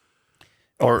yeah.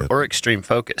 Or extreme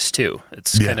focus too.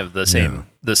 It's kind of the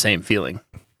same feeling.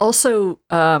 Also,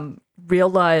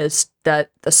 realized that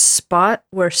the spot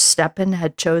where Stepan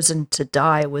had chosen to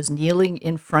die was kneeling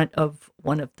in front of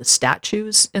one of the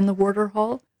statues in the Warder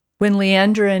Hall. When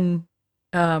Leandrin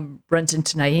runs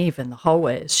into Naive in the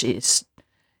hallways, she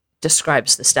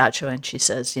describes the statue, and she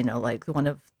says, like one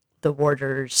of the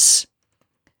warders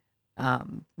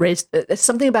raised. It's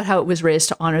something about how it was raised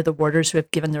to honor the warders who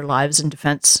have given their lives in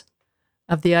defense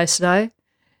of the Aes Sedai.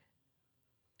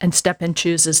 And Stepan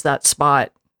chooses that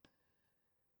spot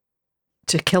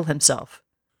to kill himself.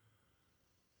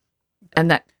 And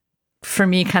that, for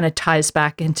me, kind of ties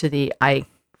back into the I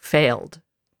failed.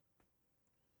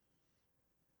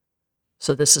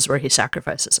 So this is where he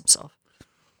sacrifices himself.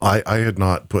 I had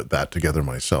not put that together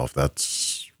myself.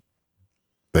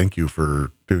 Thank you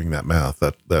for doing that math.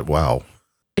 That wow.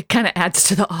 It kind of adds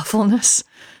to the awfulness.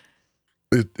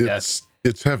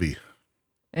 It's heavy.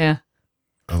 Yeah.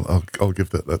 I'll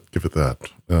give it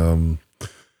that.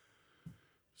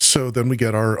 So then we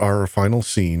get our final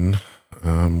scene,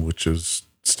 which is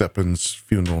Stepan's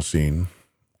funeral scene.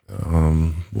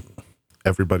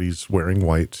 Everybody's wearing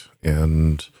white,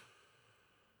 and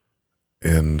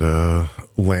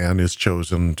Lan is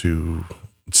chosen to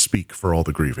speak for all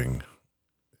the grieving.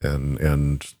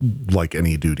 And like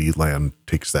any duty, Lan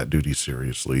takes that duty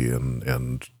seriously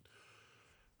and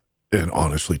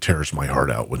honestly tears my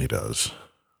heart out when he does.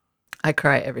 I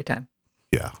cry every time.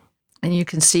 Yeah. And you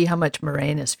can see how much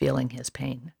Moraine is feeling his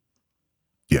pain.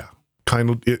 Yeah.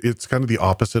 It's kind of the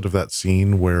opposite of that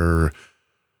scene where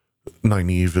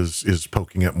Nynaeve is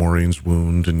poking at Moraine's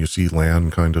wound, and you see Lan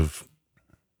kind of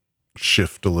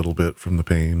shift a little bit from the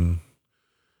pain.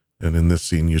 And in this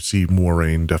scene, you see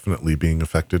Moraine definitely being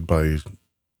affected by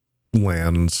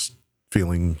Lan's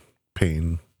feeling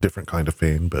pain, different kind of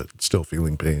pain, but still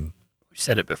feeling pain. We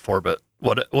said it before, but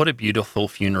what a beautiful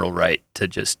funeral rite to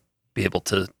just be able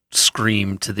to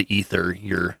scream to the ether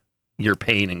your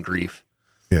pain and grief.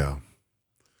 Yeah.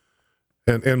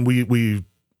 And we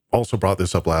also brought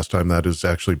this up last time. That is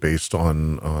actually based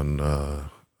on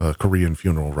a Korean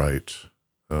funeral rite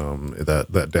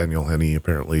that Daniel Henney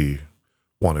apparently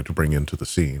wanted to bring into the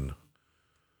scene.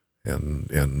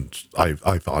 And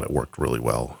I thought it worked really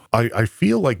well. I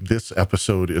feel like this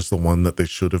episode is the one that they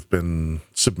should have been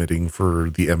submitting for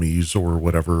the Emmys or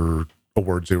whatever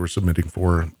awards they were submitting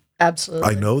for. Absolutely.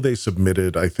 I know they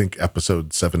submitted, I think,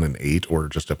 episode 7 and 8 or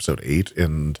just episode 8,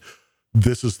 and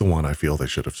this is the one I feel they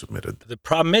should have submitted. The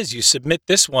problem is you submit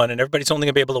this one and everybody's only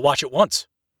going to be able to watch it once.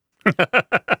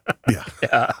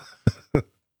 Yeah.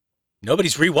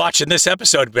 Nobody's rewatching this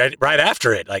episode right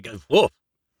after it. Like, whoa.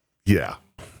 Yeah.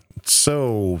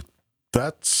 So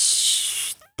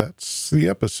that's the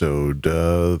episode.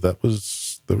 There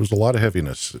was a lot of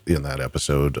heaviness in that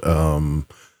episode.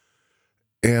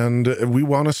 And we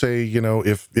want to say,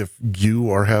 if you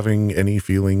are having any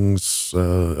feelings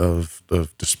of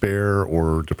despair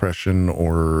or depression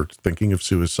or thinking of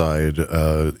suicide,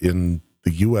 in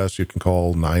the U.S., you can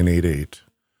call 988.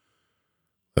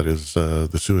 That is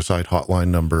the suicide hotline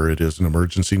number. It is an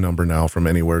emergency number now from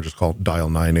anywhere. Just dial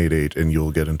 988 and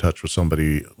you'll get in touch with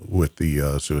somebody with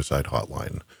the suicide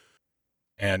hotline.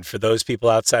 And for those people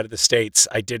outside of the States,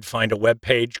 I did find a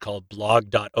webpage called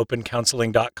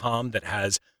blog.opencounseling.com that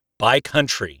has by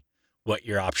country what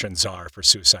your options are for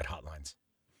suicide hotlines.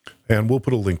 And we'll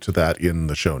put a link to that in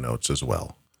the show notes as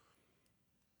well.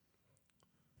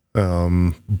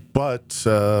 But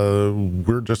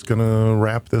we're just going to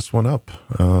wrap this one up.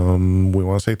 We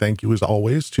want to say thank you as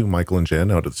always to Michael and Jen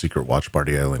out at the Secret Watch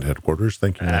Party Island headquarters.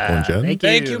 Thank you, Michael and Jen.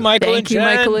 Thank you, Michael and Jen.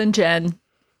 Michael and Jen.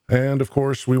 And of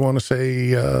course, we want to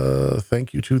say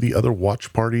thank you to the other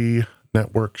Watch Party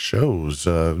Network shows.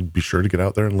 Be sure to get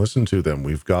out there and listen to them.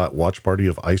 We've got Watch Party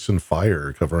of Ice and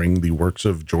Fire covering the works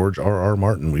of George R.R.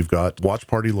 Martin. We've got Watch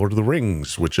Party Lord of the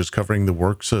Rings, which is covering the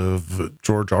works of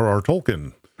George R.R.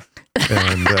 Tolkien.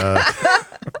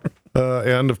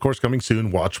 And of course, coming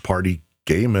soon, Watch Party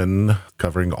Gaiman,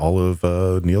 covering all of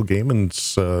Neil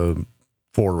Gaiman's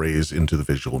forays into the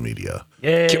visual media.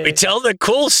 Yeah. Can we tell the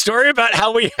cool story about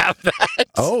how we have that?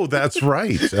 Oh, that's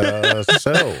right.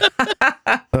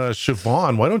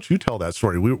 Siobhan, why don't you tell that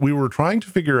story? We were trying to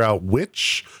figure out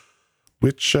which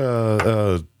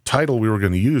title we were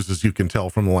going to use, as you can tell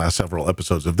from the last several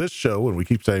episodes of this show, and we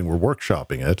keep saying we're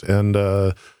workshopping it. And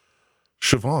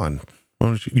Siobhan, why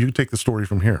don't you take the story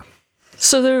from here?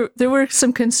 So there were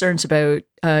some concerns about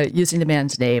using the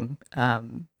man's name.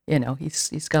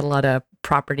 He's got a lot of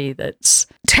property that's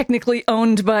technically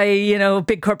owned by,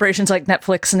 big corporations like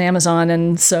Netflix and Amazon.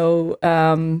 And so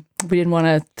we didn't want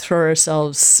to throw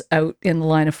ourselves out in the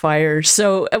line of fire.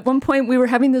 So at one point we were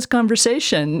having this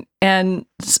conversation and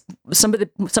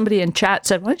somebody in chat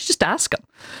said, why don't you just ask him?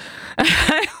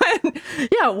 I went,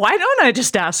 yeah, why don't I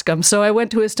just ask him? So I went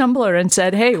to his Tumblr and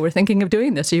said, hey, we're thinking of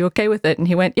doing this. Are you okay with it? And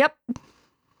he went, yep.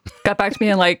 Got back to me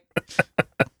in like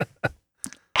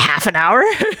half an hour.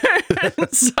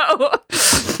 So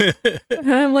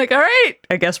I'm like, all right,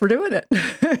 I guess we're doing it.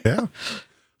 Yeah.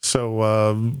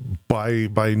 So by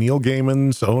Neil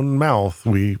Gaiman's own mouth,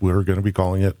 we're going to be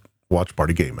calling it Watch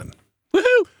Party Gaiman.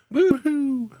 Woohoo!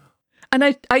 Woohoo!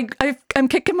 And I'm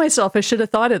kicking myself. I should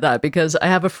have thought of that because I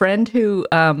have a friend who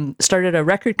started a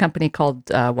record company called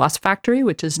Wasp Factory,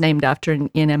 which is named after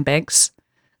an Ian M. Banks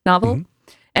novel. Mm-hmm.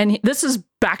 And this is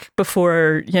back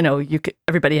before,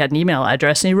 everybody had an email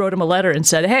address. And he wrote him a letter and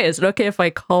said, hey, is it okay if I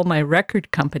call my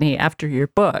record company after your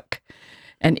book?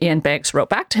 And Ian Banks wrote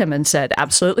back to him and said,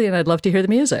 absolutely, and I'd love to hear the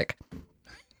music.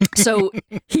 So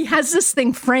he has this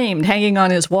thing framed hanging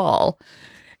on his wall.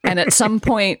 And at some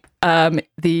point,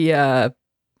 the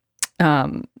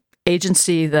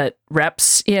agency that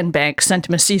reps Ian Banks sent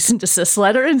him a cease and desist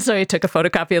letter. And so he took a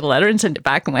photocopy of the letter and sent it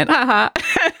back and went, haha.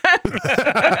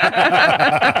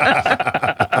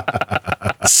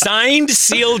 Signed,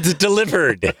 sealed,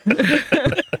 delivered.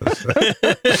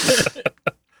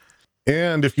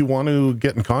 And if you want to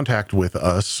get in contact with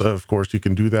us, of course, you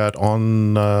can do that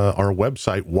on our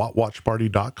website,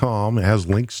 whatwatchparty.com. It has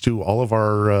links to all of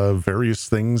our various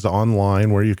things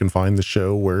online where you can find the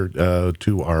show,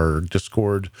 to our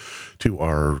Discord, to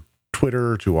our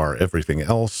Twitter, to our everything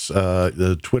else.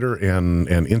 The Twitter and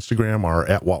Instagram are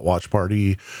at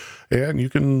whatwatchparty. And you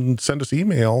can send us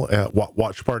email at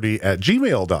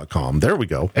whatwatchparty@gmail.com. There we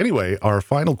go. Anyway, our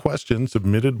final question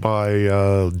submitted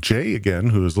by Jay again,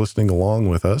 who is listening along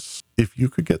with us. If you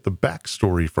could get the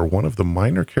backstory for one of the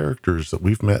minor characters that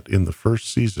we've met in the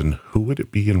first season, who would it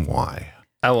be and why?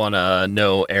 I want to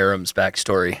know Aram's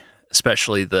backstory,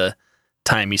 especially the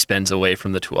time he spends away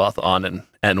from the Tuatha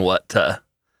and what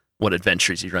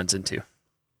adventures he runs into.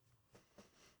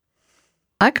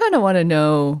 I kind of want to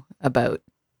know about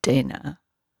Dana.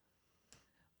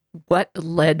 What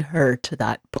led her to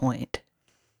that point?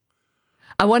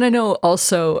 I want to know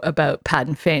also about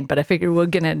Padden Fane, but I figure we're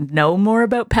going to know more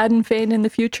about Padden Fane in the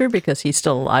future because he's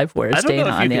still alive, whereas I don't Dana, know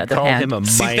if on you the could other call hand, him a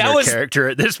See, minor that was- character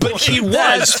at this point. But he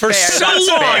was for so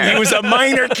long. He was a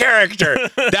minor character.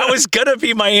 That was gonna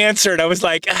be my answer, and I was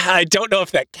like, I don't know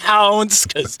if that counts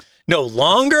because no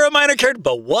longer a minor character,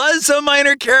 but was a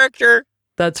minor character.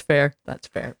 That's fair. That's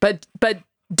fair. But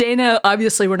Dana,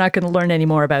 obviously, we're not going to learn any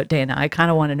more about Dana. I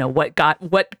kind of want to know what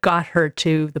got her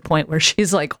to the point where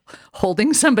she's like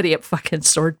holding somebody at fucking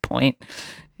sword point,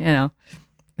 in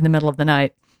the middle of the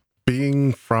night.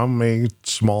 Being from a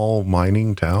small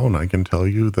mining town, I can tell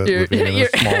you that living in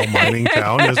a small mining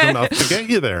town is enough to get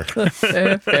you there.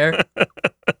 Fair.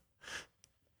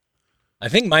 I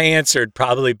think my answer would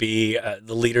probably be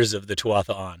the leaders of the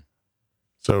Tuatha On.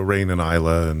 So Rain and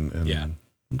Isla and Yeah.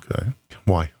 Okay.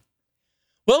 Why?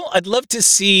 Well, I'd love to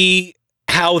see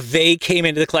how they came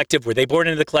into the collective. Were they born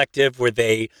into the collective? Were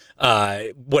they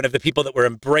one of the people that were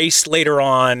embraced later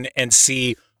on, and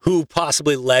see who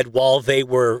possibly led while they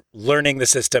were learning the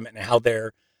system and how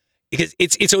because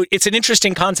it's an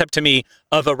interesting concept to me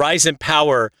of a rise in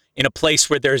power in a place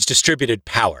where there's distributed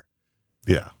power.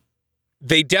 Yeah.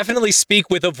 They definitely speak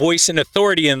with a voice and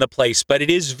authority in the place, but it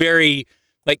is very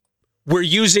we're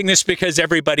using this because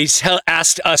everybody's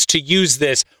asked us to use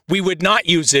this. We would not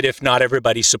use it if not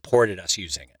everybody supported us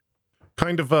using it.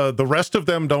 Kind of the rest of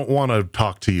them don't want to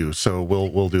talk to you, so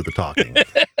we'll do the talking.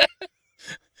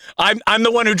 I'm the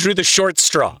one who drew the short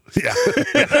straw. Yeah.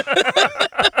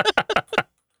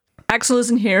 Axel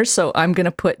isn't here, so I'm going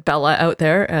to put Bella out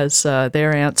there as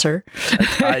their answer.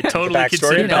 I totally Backstory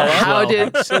consider of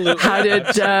Bella.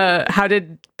 that. How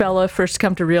did Bella first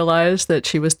come to realize that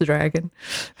she was the dragon?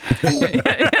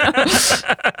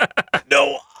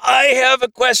 No, I have a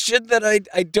question that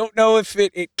I don't know if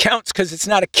it counts because it's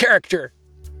not a character.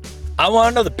 I want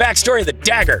to know the backstory of the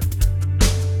dagger.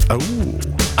 Oh.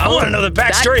 I want to know the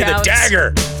backstory of the counts.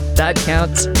 dagger. That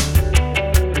counts.